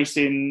used to race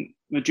in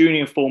the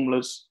junior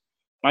formulas,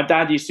 my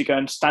dad used to go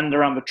and stand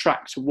around the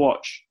track to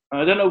watch.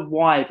 And I don't know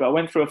why, but I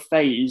went through a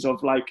phase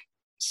of like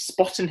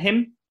spotting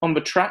him on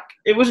the track.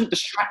 It wasn't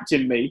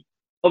distracting me.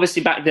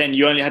 Obviously back then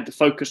you only had to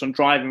focus on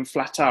driving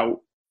flat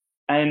out.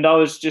 And I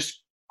was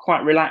just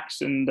quite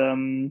relaxed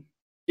and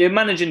you're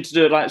managing to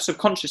do it like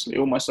subconsciously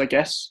almost, I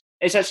guess.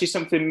 It's actually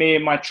something me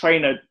and my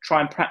trainer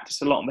try and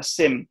practice a lot on the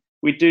sim.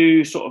 We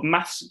do sort of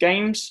maths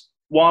games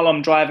while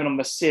I'm driving on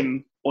the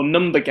sim, or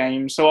number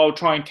games. So I'll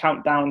try and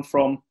count down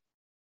from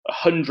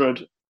 100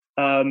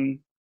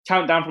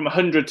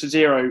 to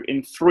 0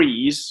 in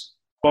threes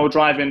while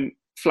driving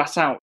flat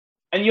out.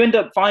 And you end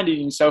up finding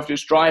yourself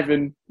just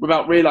driving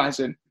without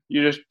realising.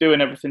 You're just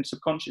doing everything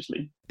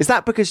subconsciously. Is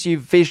that because you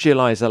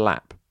visualise a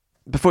lap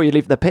before you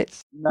leave the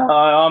pits? No,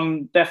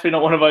 I'm definitely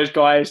not one of those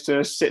guys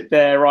to sit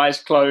there,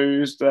 eyes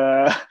closed,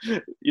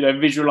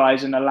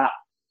 visualising a lap.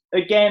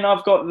 Again,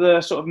 I've got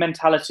the sort of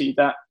mentality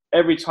that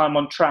every time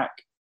on track,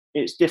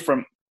 it's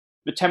different.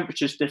 The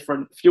temperature's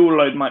different, fuel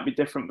load might be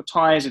different, the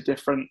tyres are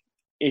different.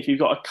 If you've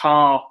got a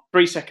car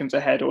 3 seconds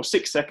ahead or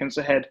 6 seconds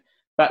ahead,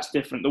 that's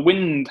different. The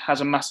wind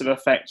has a massive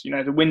effect.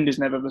 The wind is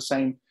never the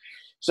same.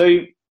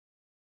 So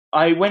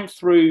I went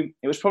through,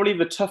 it was probably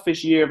the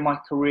toughest year of my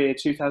career,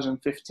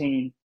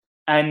 2015.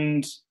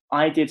 And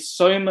I did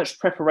so much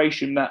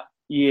preparation that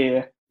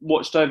year,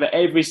 watched over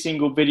every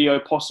single video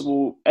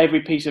possible,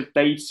 every piece of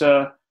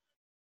data,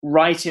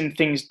 writing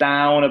things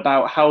down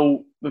about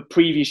how the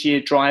previous year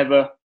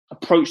driver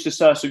approached a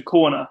certain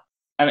corner.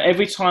 And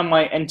every time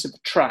I entered the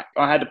track,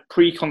 I had a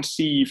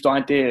preconceived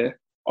idea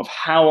of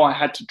how I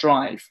had to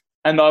drive.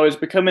 And I was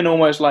becoming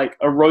almost like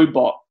a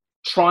robot,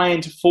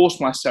 trying to force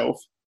myself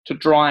to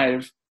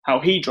drive how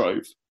he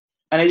drove.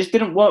 And it just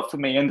didn't work for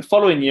me. And the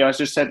following year, I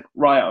just said,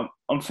 right,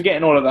 I'm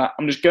forgetting all of that.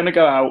 I'm just going to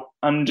go out.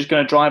 I'm just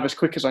going to drive as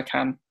quick as I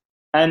can.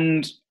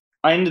 And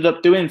I ended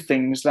up doing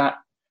things that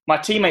my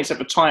teammates at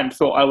the time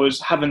thought I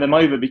was having them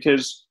over,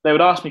 because they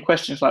would ask me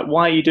questions like,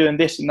 why are you doing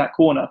this in that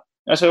corner?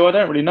 And I said, well, I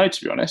don't really know,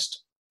 to be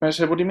honest. And I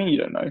said, what do you mean you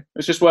don't know?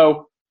 It's just,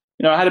 well,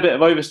 I had a bit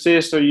of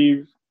oversteer, so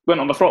you went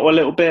on the throttle a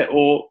little bit,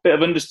 or a bit of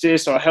understeer,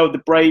 so I held the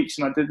brakes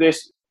and I did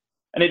this.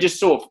 And it just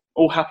sort of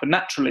all happened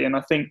naturally. And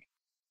I think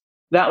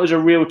that was a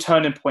real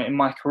turning point in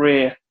my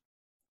career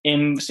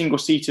in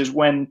single-seaters,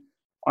 when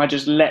I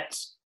just let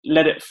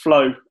it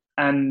flow.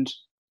 And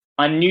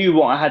I knew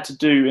what I had to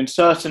do in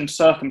certain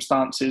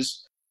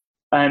circumstances,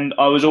 and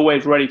I was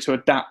always ready to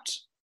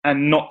adapt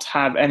and not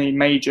have any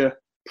major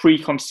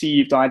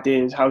preconceived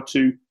ideas how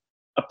to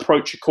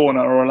approach a corner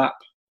or a lap.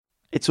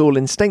 It's all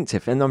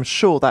instinctive, and I'm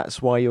sure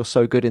that's why you're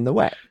so good in the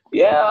wet.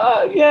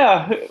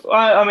 Yeah.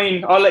 I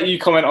mean, I'll let you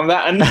comment on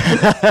that. And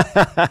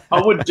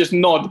I would just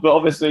nod, but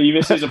obviously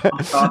this is a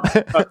podcast.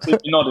 I'm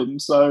absolutely nodding.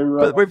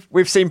 So, but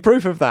we've seen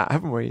proof of that,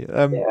 haven't we?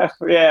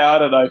 Yeah. I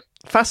don't know.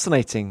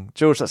 Fascinating,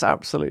 George. That's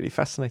absolutely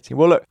fascinating.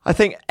 Well, look, I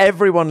think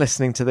everyone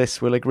listening to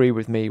this will agree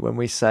with me when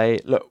we say,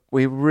 look,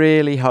 we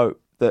really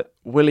hope that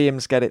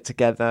Williams get it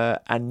together,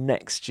 and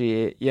next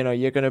year,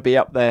 you're going to be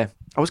up there.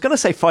 I was going to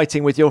say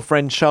fighting with your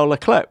friend Charles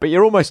Leclerc, but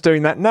you're almost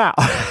doing that now.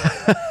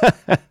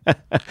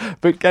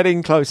 But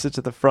getting closer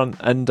to the front.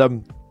 And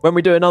when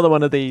we do another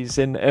one of these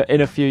in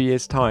a few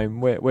years'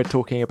 time, we're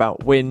talking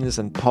about wins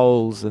and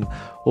poles and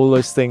all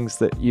those things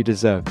that you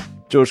deserve.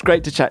 George,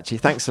 great to chat to you.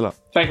 Thanks a lot.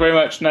 Thank you very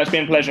much. No, it's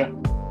been a pleasure.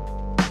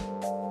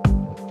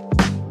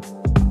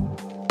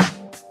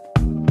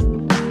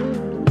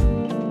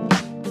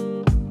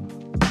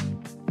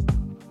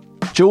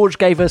 George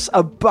gave us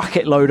a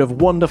bucket load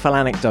of wonderful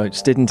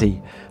anecdotes, didn't he?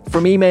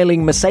 From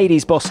emailing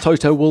Mercedes boss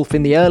Toto Wolff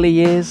in the early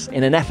years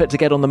in an effort to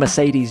get on the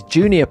Mercedes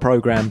Junior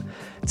programme,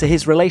 to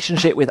his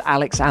relationship with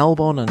Alex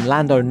Albon and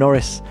Lando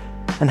Norris,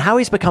 and how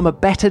he's become a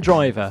better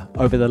driver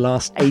over the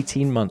last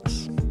 18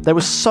 months. There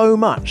was so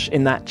much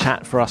in that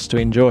chat for us to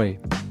enjoy.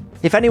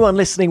 If anyone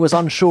listening was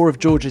unsure of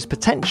George's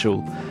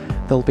potential,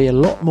 they'll be a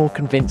lot more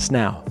convinced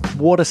now.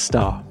 What a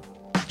star.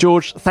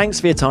 George, thanks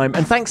for your time,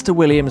 and thanks to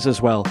Williams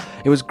as well.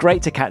 It was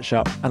great to catch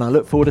up, and I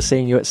look forward to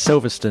seeing you at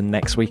Silverstone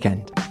next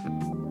weekend.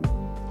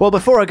 Well,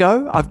 before I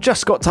go, I've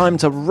just got time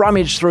to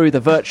rummage through the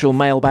virtual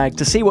mailbag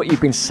to see what you've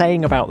been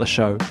saying about the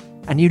show.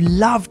 And you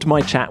loved my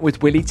chat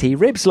with Willie T.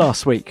 Ribbs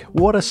last week.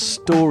 What a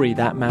story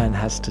that man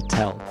has to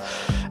tell.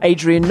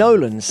 Adrian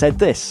Nolan said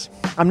this: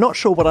 I'm not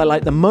sure what I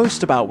like the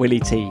most about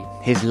Willie T.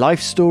 His life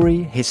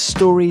story, his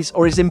stories,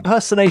 or his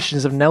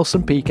impersonations of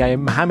Nelson Piquet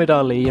and Muhammad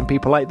Ali and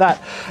people like that.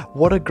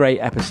 What a great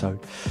episode.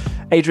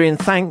 Adrian,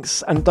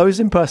 thanks. And those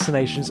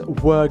impersonations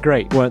were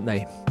great, weren't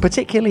they?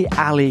 Particularly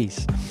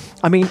Ali's.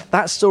 I mean,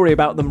 that story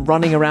about them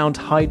running around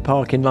Hyde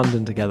Park in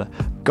London together.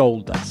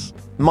 Gold dust.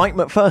 Mike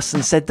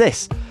McPherson said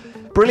this: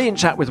 brilliant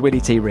chat with Willie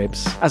T.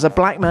 Ribbs. As a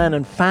black man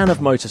and fan of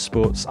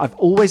motorsports, I've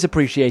always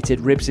appreciated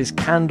Ribbs'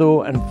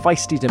 candour and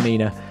feisty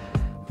demeanour.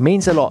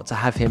 Means a lot to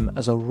have him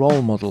as a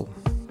role model.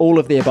 All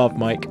of the above,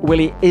 Mike.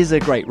 Willie is a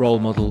great role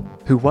model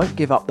who won't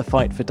give up the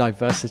fight for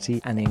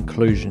diversity and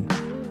inclusion.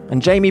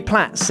 And Jamie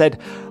Platt said,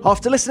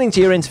 after listening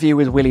to your interview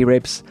with Willie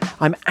Ribbs,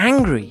 I'm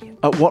angry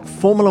at what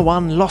Formula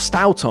One lost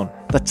out on.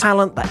 The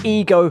talent, the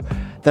ego,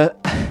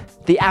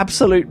 the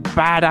absolute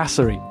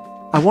badassery.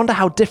 I wonder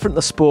how different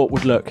the sport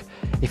would look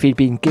if he'd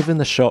been given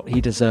the shot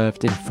he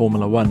deserved in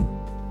Formula One.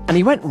 And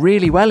he went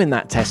really well in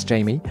that test,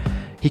 Jamie.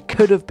 He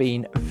could have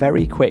been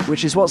very quick,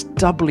 which is what's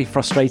doubly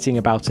frustrating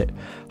about it.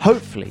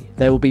 Hopefully,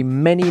 there will be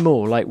many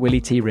more like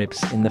Willy T.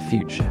 Ribbs in the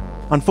future.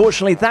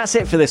 Unfortunately, that's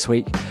it for this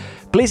week.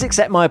 Please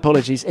accept my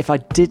apologies if I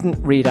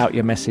didn't read out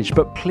your message,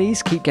 but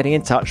please keep getting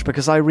in touch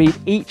because I read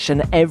each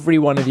and every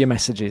one of your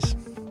messages.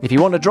 If you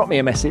want to drop me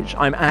a message,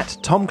 I'm at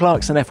Tom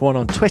Clarkson F1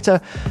 on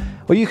Twitter,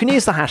 or you can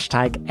use the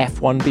hashtag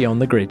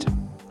F1BeyondTheGrid.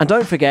 And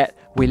don't forget,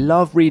 we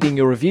love reading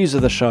your reviews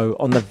of the show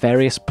on the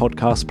various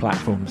podcast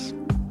platforms.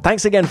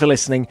 Thanks again for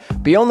listening.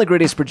 Beyond the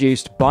Grid is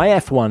produced by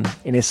F1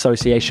 in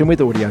association with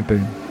Audio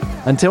Boom.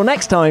 Until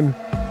next time,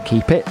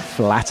 keep it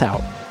flat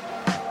out.